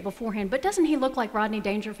didn't say it beforehand, but doesn't he look like Rodney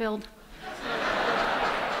Dangerfield?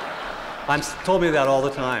 Told me that all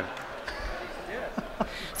the time.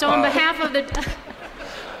 So on behalf of the...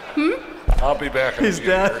 I'll be back in a few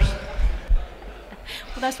dead. years.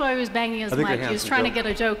 Well, that's why he was banging his mic. He was trying to get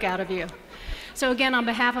a joke out of you. So again, on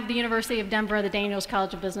behalf of the University of Denver and the Daniels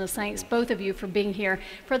College of Business, thanks both of you for being here.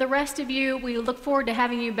 For the rest of you, we look forward to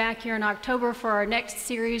having you back here in October for our next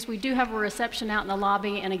series. We do have a reception out in the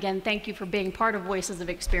lobby, and again, thank you for being part of Voices of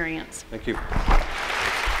Experience. Thank you.